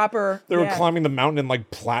have the proper... They were climbing the mountain in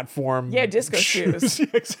like platform disco shoes. Yeah,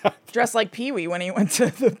 exactly. Dressed like Pee-wee when he went to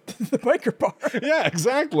the biker bar. Yeah,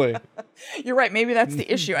 exactly. You're right. Maybe that's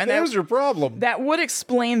the issue. And There's your problem. That would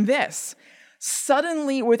explain this.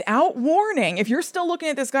 Suddenly, without warning, if you're still looking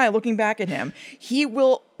at this guy, looking back at him, he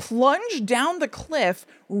will plunge down the cliff,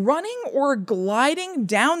 running or gliding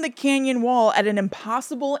down the canyon wall at an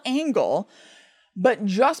impossible angle, but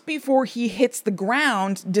just before he hits the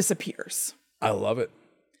ground, disappears. I love it.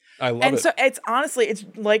 I love it. And so it's honestly, it's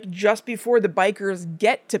like just before the bikers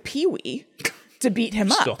get to Pee-wee to beat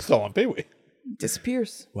him up. Still on Pee-wee.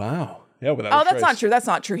 Disappears. Wow. Yeah, without Oh, a that's trace. not true. That's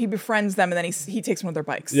not true. He befriends them and then he takes one of their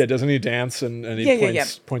bikes. Yeah, doesn't he dance and he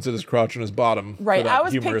points at his crotch and his bottom? Right. For that I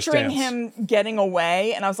was humorous picturing dance. him getting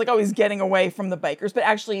away, and I was like, oh, he's getting away from the bikers. But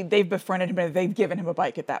actually, they've befriended him and they've given him a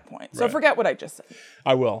bike at that point. So Right. forget what I just said.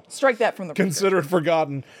 I will. Strike that from the record. Consider it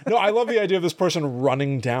forgotten. No, I love the idea of this person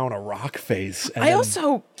running down a rock face. And I then-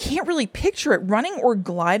 also can't really picture it running or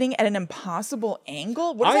gliding at an impossible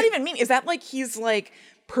angle. What does that even mean? Is that like he's like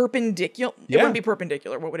perpendicular? It wouldn't be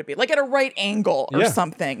perpendicular. What would it be? Like at a right angle or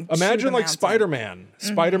something. to Imagine the like mountain. Spider-Man.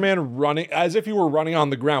 Spider-Man running as if you were running on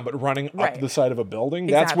the ground, but running Right. up the side of a building.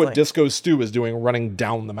 That's what Exactly. Disco Stew is doing, running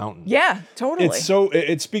down the mountain. Yeah, totally. It's so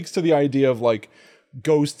it speaks to the idea of like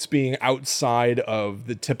ghosts being outside of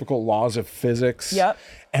the typical laws of physics. Yep.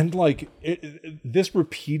 And like this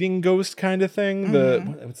repeating ghost kind of thing.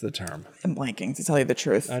 What's the term? I'm blanking, to tell you the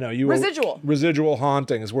truth. I know you Residual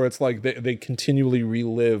hauntings, where it's like they continually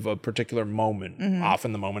relive a particular moment, Mm-hmm.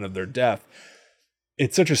 often the moment of their death.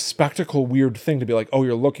 It's such a spectacle, weird thing to be like, oh,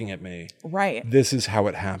 you're looking at me. Right. This is how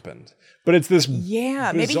it happened. But it's this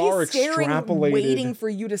Yeah, maybe bizarre he's staring, extrapolated waiting for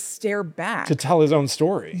you to stare back. to tell his own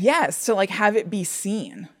story. Yes, to like have it be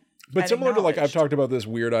seen. But and similar to like I've acknowledged. talked about this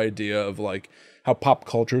weird idea of like how pop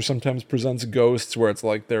culture sometimes presents ghosts where it's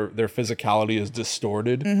like their physicality is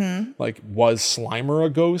distorted. Like, was Slimer a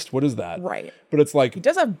ghost? What is that? Right. But it's like He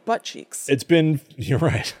does have butt cheeks. you're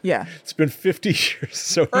right. Yeah. It's been 50 years.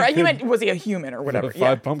 So Or he you could- meant, was he a human or whatever? a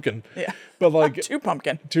five pumpkin. Yeah. But like Two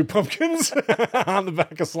pumpkin. two pumpkins on the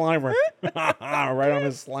back of Slimer. Right on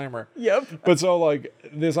his Slimer. Yep. But so like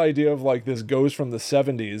this idea of like this ghost from the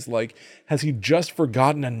 70s, like has he just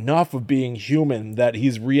forgotten enough of being human that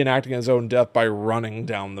he's reenacting his own death by running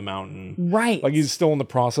down the mountain? Right. Like he's still in the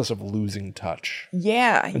process of losing touch.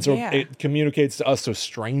 Yeah. And so yeah. it communicates to us so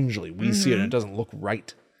strangely. We see it and it doesn't look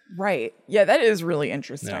right. Right. Yeah, that is really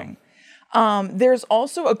interesting. There's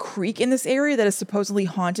also a creek in this area that is supposedly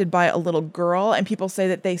haunted by a little girl, and people say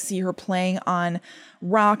that they see her playing on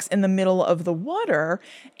rocks in the middle of the water.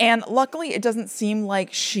 And luckily, it doesn't seem like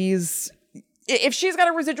if she's got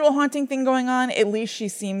a residual haunting thing going on, at least she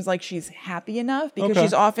seems like she's happy enough because Okay.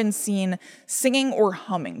 she's often seen singing or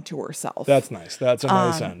humming to herself. That's nice. That's a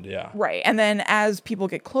nice end. Yeah. Right. And then as people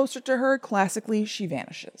get closer to her, classically, she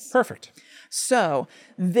vanishes. Perfect. So,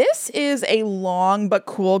 this is a long but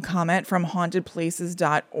cool comment from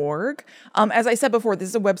hauntedplaces.org. As I said before, this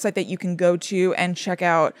is a website that you can go to and check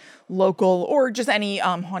out local or just any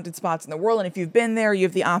haunted spots in the world. And if you've been there, you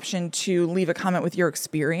have the option to leave a comment with your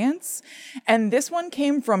experience. And this one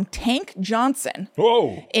came from Tank Johnson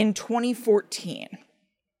Whoa. in 2014.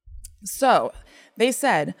 So, they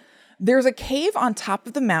said, there's a cave on top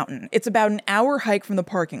of the mountain. It's about an hour hike from the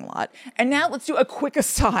parking lot. And now let's do a quick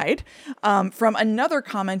aside from another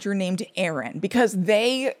commenter named Aaron, because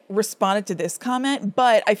they responded to this comment,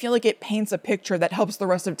 but I feel like it paints a picture that helps the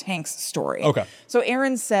rest of Tank's story. Okay. So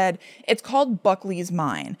Aaron said, it's called Buckley's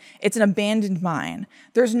Mine. It's an abandoned mine.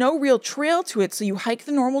 There's no real trail to it, so you hike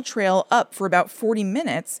the normal trail up for about 40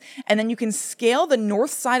 minutes, and then you can scale the north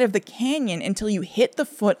side of the canyon until you hit the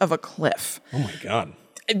foot of a cliff. Oh my God.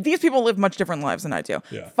 These people live much different lives than I do.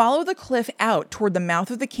 Yeah. Follow the cliff out toward the mouth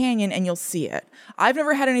of the canyon and you'll see it. I've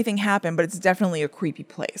never had anything happen, but it's definitely a creepy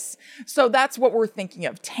place. So that's what we're thinking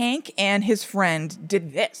of. Tank and his friend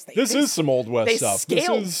did this. This is some Old West They stuff.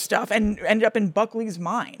 scaled stuff and ended up in Buckley's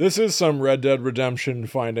mine. This is some Red Dead Redemption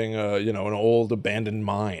finding an old abandoned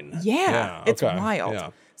mine. Yeah, it's okay, wild.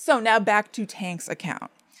 Yeah. So now back to Tank's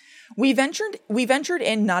account. We ventured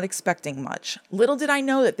in not expecting much. Little did I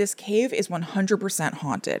know that this cave is 100%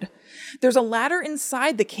 haunted. There's a ladder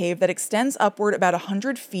inside the cave that extends upward about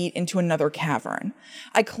 100 feet into another cavern.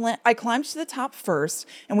 I climbed to the top first,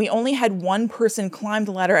 and we only had one person climb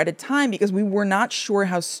the ladder at a time because we were not sure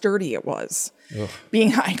how sturdy it was. Ugh.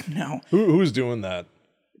 I don't know. Who's doing that?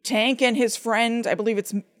 Tank and his friend, I believe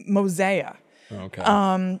it's Mosea.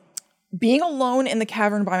 Okay. Being alone in the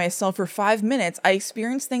cavern by myself for 5 minutes, I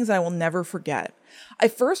experienced things that I will never forget. I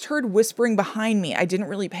first heard whispering behind me. I didn't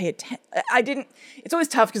really pay attention. It's always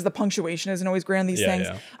tough because the punctuation isn't always great on these things.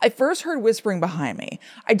 Yeah. I first heard whispering behind me.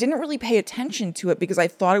 I didn't really pay attention to it because I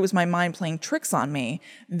thought it was my mind playing tricks on me.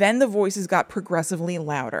 Then the voices got progressively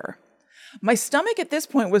louder. My stomach at this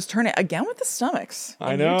point was turning again with the stomachs.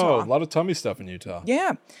 I know. Utah. A lot of tummy stuff in Utah.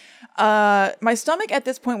 Yeah. My stomach at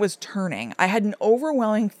this point was turning. I had an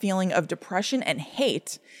overwhelming feeling of depression and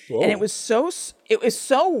hate. Whoa. And it was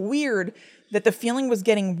so weird that the feeling was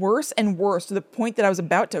getting worse and worse to the point that I was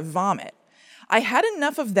about to vomit. I had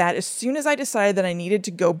enough of that as soon as I decided that I needed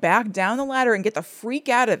to go back down the ladder and get the freak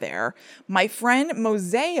out of there. My friend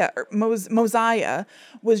Mosiah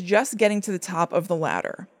was just getting to the top of the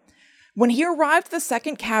ladder. When he arrived at the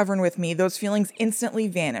second cavern with me, those feelings instantly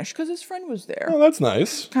vanished because his friend was there. Oh, that's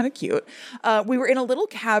nice. Kind of cute. We were in a little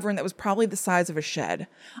cavern that was probably the size of a shed.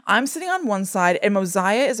 I'm sitting on one side, and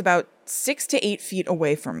Mosiah is about 6 to 8 feet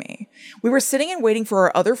away from me. We were sitting and waiting for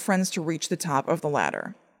our other friends to reach the top of the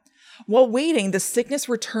ladder. While waiting, the sickness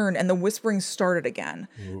returned and the whispering started again.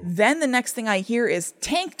 Ooh. Then the next thing I hear is,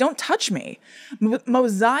 "Tank, don't touch me."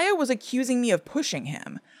 Mosiah was accusing me of pushing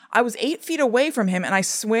him. I was 8 feet away from him, and I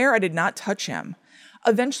swear I did not touch him.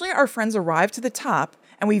 Eventually, our friends arrived to the top,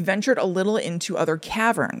 and we ventured a little into other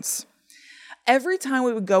caverns. Every time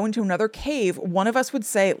we would go into another cave, one of us would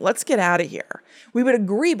say, "Let's get out of here." We would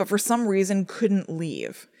agree, but for some reason couldn't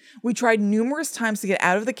leave. We tried numerous times to get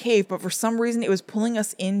out of the cave, but for some reason it was pulling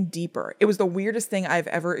us in deeper. It was the weirdest thing I've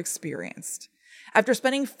ever experienced. After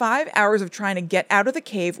spending 5 hours of trying to get out of the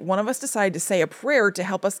cave, one of us decided to say a prayer to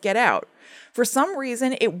help us get out. For some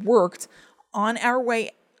reason, it worked. On our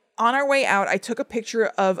way out, I took a picture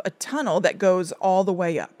of a tunnel that goes all the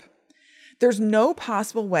way up. There's no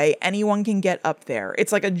possible way anyone can get up there.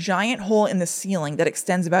 It's like a giant hole in the ceiling that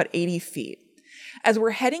extends about 80 feet. As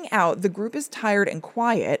we're heading out, the group is tired and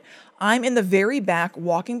quiet. I'm in the very back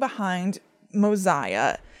walking behind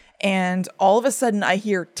Mosiah, and all of a sudden I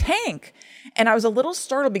hear, "Tank!" And I was a little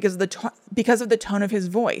startled because of the tone of his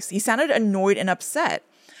voice. He sounded annoyed and upset.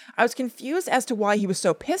 I was confused as to why he was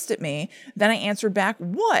so pissed at me. Then I answered back,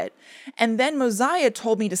 "What?" And then Mosiah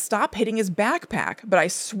told me to stop hitting his backpack. But I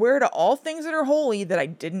swear to all things that are holy that I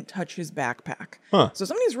didn't touch his backpack. Huh. So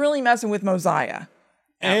somebody's really messing with Mosiah.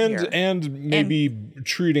 And maybe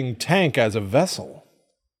treating Tank as a vessel.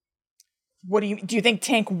 Do you think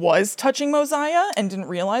Tank was touching Mosiah and didn't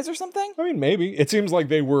realize or something? I mean, maybe. It seems like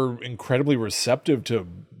they were incredibly receptive to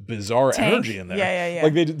bizarre energy in there. Yeah.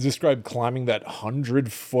 Like they described climbing that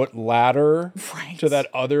 100-foot ladder to that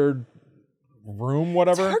other room,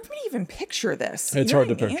 whatever. It's hard for me to even picture this. It's hard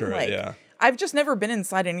to picture it, yeah. I've just never been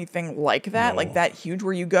inside anything like that, like that huge,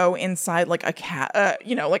 where you go inside like a a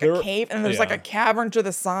cave, and there's like a cavern to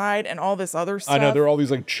the side and all this other stuff. I know there are all these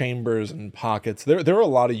like chambers and pockets. There are a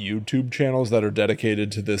lot of YouTube channels that are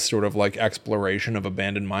dedicated to this sort of like exploration of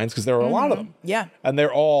abandoned mines because there are a lot of them. Yeah, and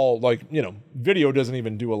they're all like, video doesn't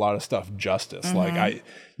even do a lot of stuff justice. Like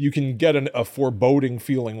you can get a foreboding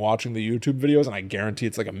feeling watching the YouTube videos, and I guarantee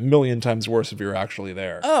it's like a million times worse if you're actually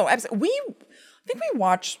there. Oh, absolutely. I think we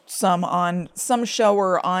watched some on some show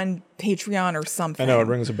or on Patreon or something. I know, it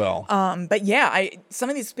rings a bell. But yeah, some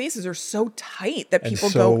of these spaces are so tight that people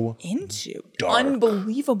go into. Dark.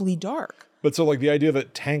 Unbelievably dark. But so like the idea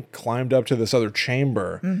that Tank climbed up to this other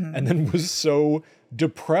chamber and then was so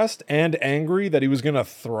depressed and angry that he was going to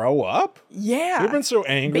throw up? Yeah. You've been so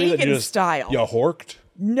angry that you horked?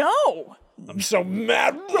 No. I'm so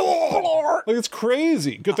mad. Like, it's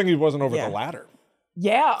crazy. Good thing he wasn't over the ladder.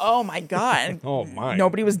 Yeah. Oh my God. Oh my.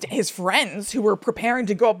 Nobody was his friends who were preparing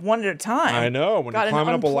to go up one at a time. I know. When you're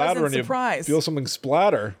climbing up a ladder and you feel something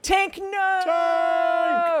splatter. Tank, no.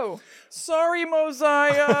 Tank! Sorry,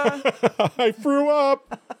 Mosiah. I threw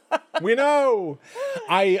up. We know.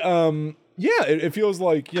 It feels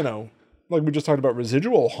like, like we just talked about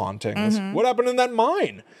residual hauntings. What happened in that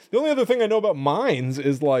mine? The only other thing I know about mines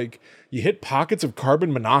is like you hit pockets of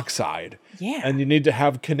carbon monoxide. Yeah. And you need to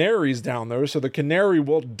have canaries down there, so the canary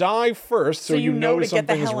will die first, so you know to get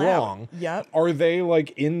the something's hell out. wrong. Yep. Are they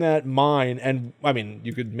like in that mine? And I mean,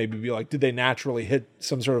 you could maybe be like, did they naturally hit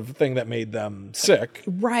some sort of thing that made them sick?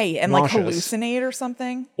 Right. And nauseous? like hallucinate or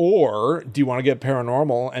something. Or do you want to get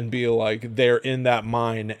paranormal and be like, they're in that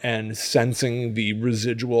mine and sensing the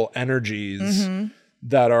residual energies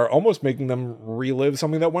that are almost making them relive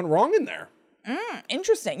something that went wrong in there?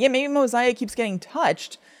 Interesting. Yeah, maybe Mosiah keeps getting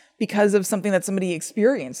touched because of something that somebody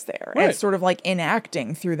experienced there. And Right. it's sort of like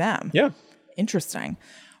enacting through them. Yeah. Interesting.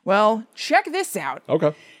 Well, check this out.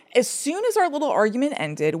 Okay. As soon as our little argument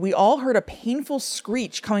ended, we all heard a painful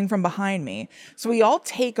screech coming from behind me. So we all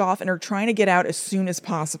take off and are trying to get out as soon as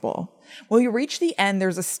possible. When we reach the end,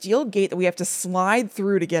 there's a steel gate that we have to slide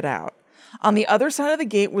through to get out. On the other side of the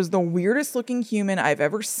gate was the weirdest looking human I've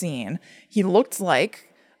ever seen. He looked like,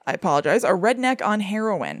 I apologize, a redneck on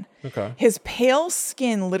heroin. Okay. His pale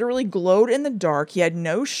skin literally glowed in the dark. He had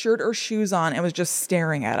no shirt or shoes on and was just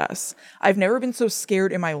staring at us. I've never been so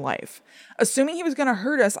scared in my life. Assuming he was going to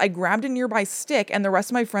hurt us, I grabbed a nearby stick and the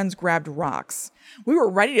rest of my friends grabbed rocks. We were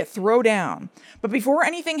ready to throw down. But before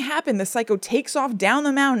anything happened, the psycho takes off down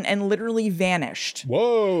the mountain and literally vanished.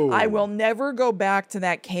 Whoa. I will never go back to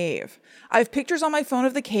that cave. I have pictures on my phone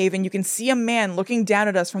of the cave, and you can see a man looking down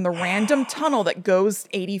at us from the random tunnel that goes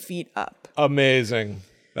 80 feet up. Amazing.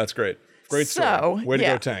 That's great. Great story. Way to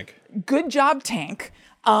go, Tank. Good job, Tank.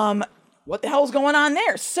 What the hell's going on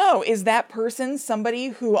there? So is that person somebody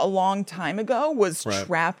who a long time ago was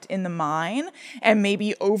trapped in the mine, and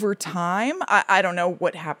maybe over time, I don't know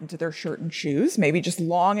what happened to their shirt and shoes, maybe just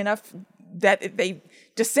long enough that they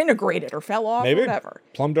disintegrated or fell off, Maybe. or whatever.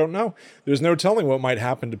 Plum don't know. There's no telling what might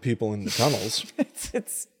happen to people in the tunnels.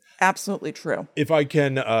 It's absolutely true. If I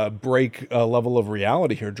can break a level of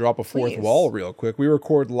reality here, drop a fourth Please. wall real quick. We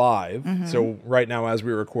record live. So right now, as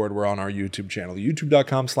we record, we're on our YouTube channel,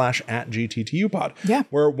 youtube.com/@GTTUpod. Yeah.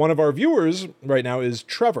 Where one of our viewers right now is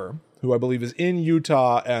Trevor, who I believe is in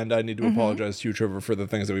Utah. And I need to apologize to you, Trevor, for the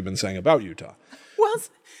things that we've been saying about Utah. Well, it's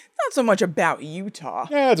not so much about Utah.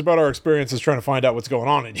 Yeah, it's about our experiences trying to find out what's going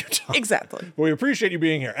on in Utah. Exactly. But we appreciate you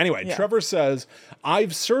being here. Anyway, Yeah. Trevor says,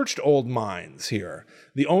 I've searched old mines here.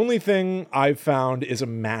 The only thing I've found is a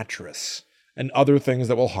mattress and other things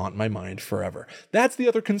that will haunt my mind forever. That's the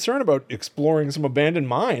other concern about exploring some abandoned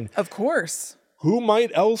mine. Of course. Who might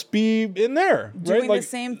else be in there? Doing right? the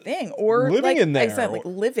same thing, or living in there. I said, like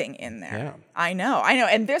living in there. Yeah. I know.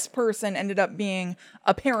 And this person ended up being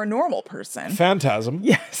a paranormal person. Phantasm.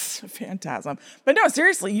 Yes, phantasm. But no,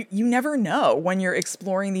 seriously, you never know when you're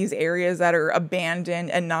exploring these areas that are abandoned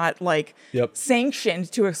and not like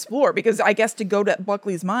sanctioned to explore. Because I guess to go to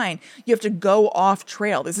Buckley's mine, you have to go off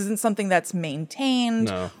trail. This isn't something that's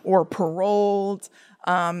maintained or paroled.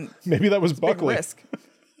 Maybe that was Big Buckley. risk.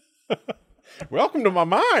 Welcome to my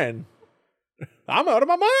mine. I'm out of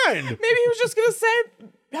my mind. Maybe he was just gonna say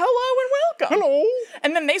hello and welcome. Hello.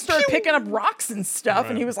 And then they started picking up rocks and stuff,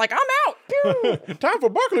 and he was like, "I'm out." Pew. Time for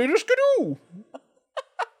Buckley to skidoo.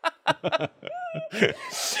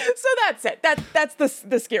 So that's it. That's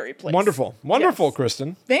the scary place. Wonderful. Yes.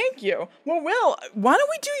 Kristen. Thank you. Well, Will, why don't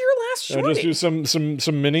we do your last shorty? Just do some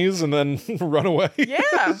minis and then run away.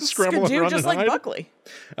 Yeah, Scramble and Skidoo, run just and like hide. Buckley.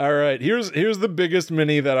 All right, here's the biggest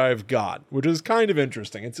mini that I've got, which is kind of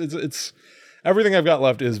interesting. It's everything I've got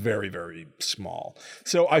left is very, very small.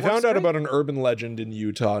 So I found out about an urban legend in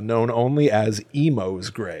Utah known only as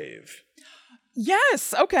Emo's Grave.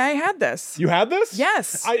 Yes. Okay, I had this. You had this?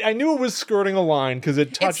 Yes. I knew it was skirting a line because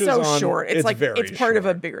it touches It's so on. short. It's like very it's part of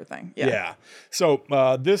short. a bigger thing. Yeah. So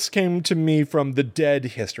this came to me from the Dead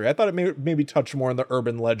history. I thought it maybe touched more in the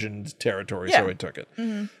urban legend territory, so I took it.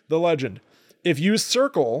 The legend. If you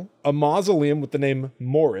circle a mausoleum with the name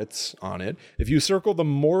Moritz on it, if you circle the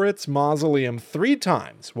Moritz mausoleum 3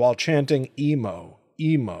 times while chanting emo,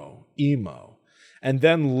 emo, emo, and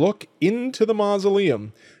then look into the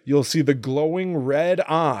mausoleum, you'll see the glowing red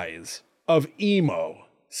eyes of emo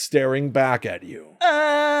staring back at you.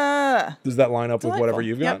 Does that line up with whatever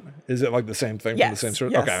you've got? Is it like the same thing from the same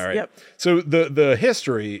source? Yes. Okay, all right. Yep. So the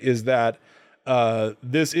history is that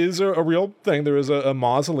this is a real thing. There is a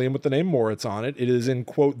mausoleum with the name Moritz on it. It is in,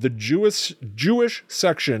 quote, the Jewish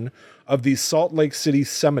section of the Salt Lake City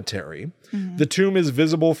Cemetery. The tomb is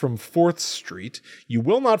visible from 4th Street. You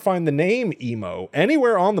will not find the name Emo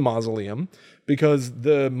anywhere on the mausoleum because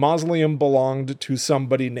the mausoleum belonged to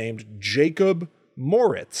somebody named Jacob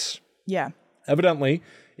Moritz. Yeah. Evidently,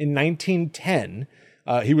 in 1910,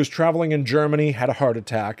 He was traveling in Germany, had a heart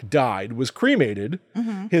attack, died, was cremated.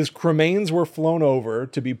 His cremains were flown over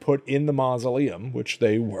to be put in the mausoleum, which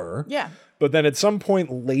they were. Yeah. But then at some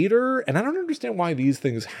point later, and I don't understand why these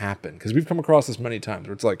things happen, because we've come across this many times,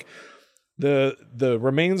 where it's like the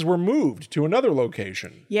remains were moved to another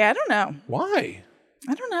location. Yeah, I don't know. Why?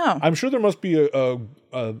 I don't know. I'm sure there must be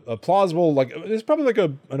a plausible, like, it's probably like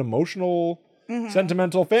an emotional,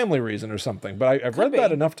 sentimental family reason or something. But I've read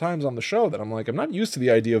that enough times on the show that I'm like, I'm not used to the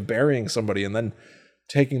idea of burying somebody and then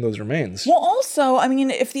taking those remains. Well, also, I mean,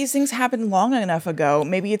 if these things happened long enough ago,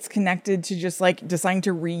 maybe it's connected to just like deciding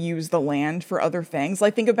to reuse the land for other things.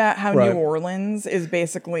 Like think about how Right. New Orleans is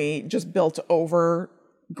basically just built over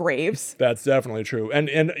graves. That's definitely true. And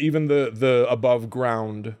even the above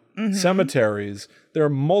ground cemeteries, there are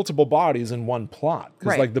multiple bodies in one plot.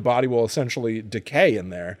 Because Right. like the body will essentially decay in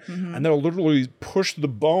there. And they'll literally push the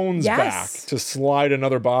bones Yes. back to slide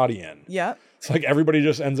another body in. Yep. It's like everybody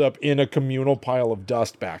just ends up in a communal pile of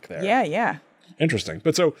dust back there. Yeah, yeah. Interesting.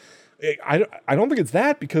 But so I don't think it's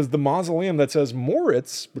that, because the mausoleum that says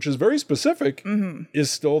Moritz, which is very specific,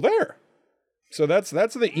 is still there. So that's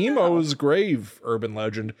the emo's grave urban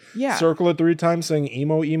legend. Yeah. Circle it 3 times saying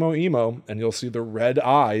emo, emo, emo, and you'll see the red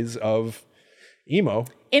eyes of emo.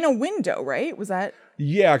 In a window, right? Was that?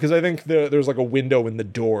 Yeah, because I think there's like a window in the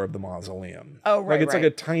door of the mausoleum. Oh, right, Like it's like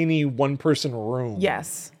right. a tiny 1-person room.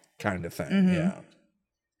 Yes. Kind of thing. Yeah.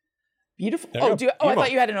 Beautiful. There you go. I Emo.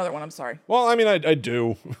 thought you had another one. I'm sorry. Well, I mean, I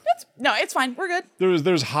do. No, it's fine. We're good.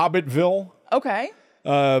 There's Hobbitville. Okay.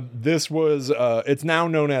 This was, it's now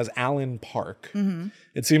known as Allen Park.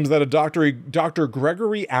 It seems that a Dr.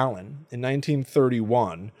 Gregory Allen in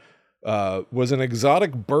 1931 was an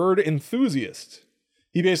exotic bird enthusiast.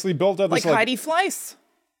 He basically built out this Like Heidi Fleiss,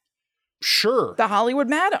 Sure. the Hollywood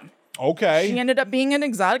madam. Okay. She ended up being an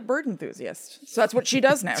exotic bird enthusiast. So that's what she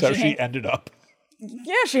does now. So she ended up.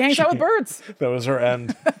 Yeah, she hangs out with birds. That was her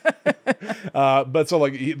end. But so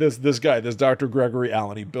like this guy, this Dr. Gregory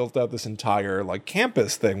Allen, he built out this entire like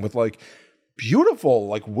campus thing with like beautiful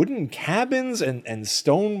like wooden cabins and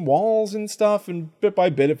stone walls and stuff. And bit by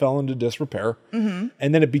bit, it fell into disrepair. And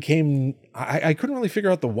then it became, I couldn't really figure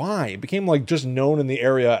out the why. It became like just known in the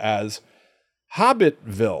area as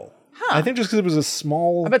Hobbitville. I think just because it was a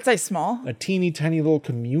small, I bet say small. a teeny tiny little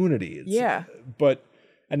community. Yeah.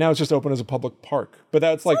 And now it's just open as a public park. But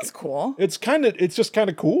that's like, That's cool. it's just kind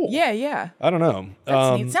of cool. Yeah, yeah. I don't know.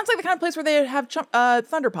 That's neat. Sounds like the kind of place where they have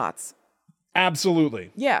thunderpots.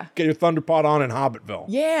 Absolutely. Yeah. Get your Thunderpot on in Hobbitville.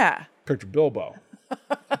 Yeah. Picture Bilbo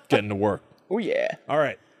getting to work. Oh, yeah. All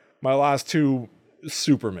right. My last 2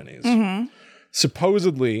 super minis.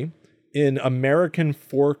 Supposedly, in American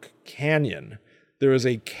Fork Canyon, there is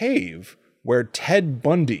a cave where Ted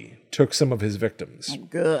Bundy took some of his victims.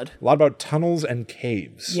 Good. A lot about tunnels and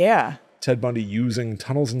caves. Yeah. Ted Bundy using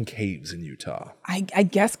tunnels and caves in Utah. I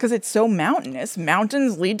guess because it's so mountainous,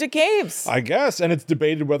 mountains lead to caves. I guess. And it's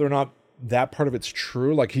debated whether or not that part of it's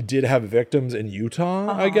true. Like he did have victims in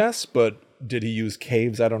Utah, I guess, but did he use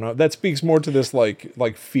caves? I don't know. That speaks more to this like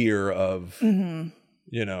fear of, you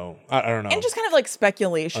know, I don't know. And just kind of like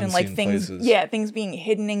speculation, like Unseen things, places. things being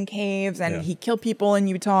hidden in caves, and Yeah. he killed people in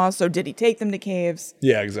Utah. So did he take them to caves?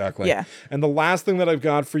 Yeah, exactly. Yeah. And the last thing that I've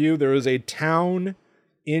got for you, there is a town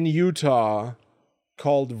in Utah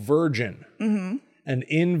called Virgin. And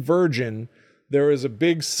in Virgin, there is a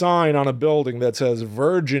big sign on a building that says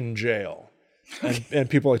Virgin Jail. And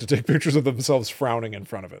people like to take pictures of themselves frowning in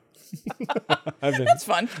front of it. That's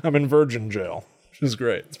fun. I'm in Virgin Jail, which is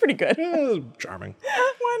great. It's pretty good. Charming.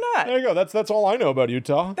 Why not? There you go. That's all I know about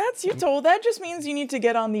Utah. That's Utah. That just means you need to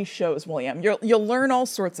get on these shows, William. You'll learn all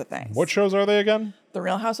sorts of things. What shows are they again? The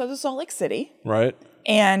Real Housewives of Salt Lake City Right.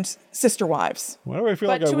 and Sister Wives. Why do I feel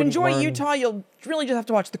But like I to wouldn't enjoy learn- Utah, you'll really just have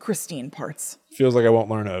to watch the Christine parts. Feels like I won't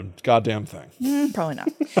learn a goddamn thing. Probably not.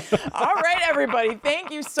 All right, everybody. Thank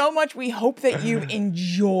you so much. We hope that you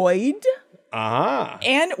enjoyed.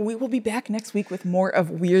 And we will be back next week with more of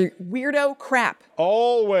weirdo crap.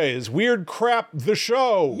 Always. Weird Crap, the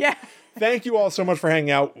show. Yeah. Thank you all so much for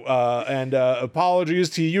hanging out. And apologies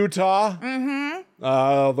to Utah.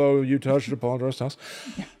 Although Utah should apologize to us.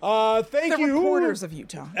 Thank The you. reporters of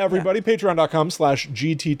Utah. Everybody,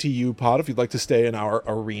 patreon.com/GTTU pod if you'd like to stay in our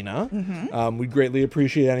arena. We'd greatly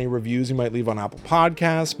appreciate any reviews you might leave on Apple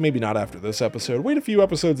Podcasts. Maybe not after this episode. Wait a few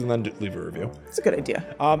episodes and then leave a review. It's a good idea.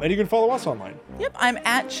 And you can follow us online. Yep, I'm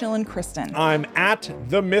at Chillin' Kristen. I'm at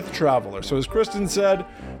The Myth Traveler. So as Kristen said,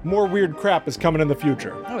 more weird crap is coming in the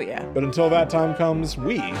future. Oh, yeah. But until that time comes,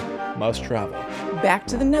 we must travel. Back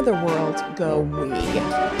to the netherworld go we.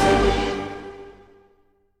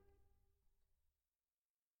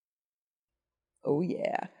 Oh,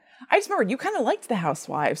 yeah. I just remember you kind of liked The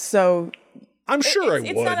Housewives, so I'm sure I would.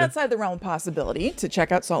 it's not outside the realm of possibility to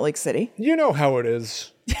check out Salt Lake City. You know how it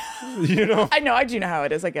is. You know? I do know how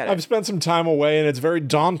it is. I get it. I've spent some time away, and it's very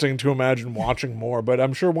daunting to imagine watching more, but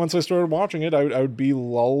I'm sure once I started watching it, I would be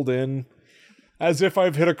lulled in as if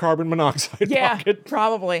I've hit a carbon monoxide pocket.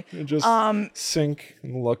 Probably. And just sink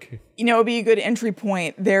and look. You know, it would be a good entry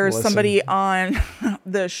point. There's somebody on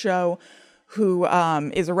the show who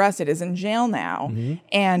is arrested, is in jail now,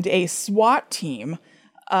 and a SWAT team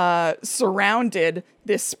surrounded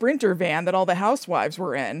this Sprinter van that all the housewives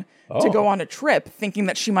were in to go on a trip, thinking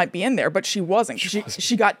that she might be in there, but she wasn't.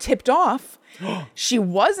 She got tipped off. She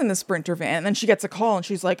was in the Sprinter van, and then she gets a call, and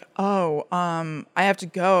she's like, I have to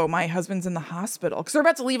go. My husband's in the hospital. Because they're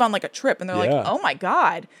about to leave on like a trip, and they're like, oh my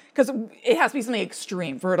God. Because it has to be something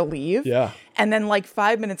extreme for her to leave. Yeah. And then like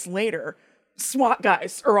 5 minutes later, SWAT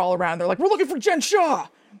guys are all around. They're like, we're looking for Jen Shaw.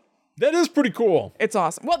 That is pretty cool. It's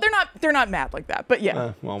awesome. Well, they're not mad like that, but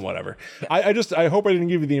yeah. Well, whatever. Yeah. I hope I didn't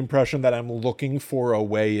give you the impression that I'm looking for a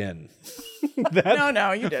way in.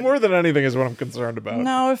 No, you didn't. More than anything is what I'm concerned about.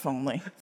 No, if only.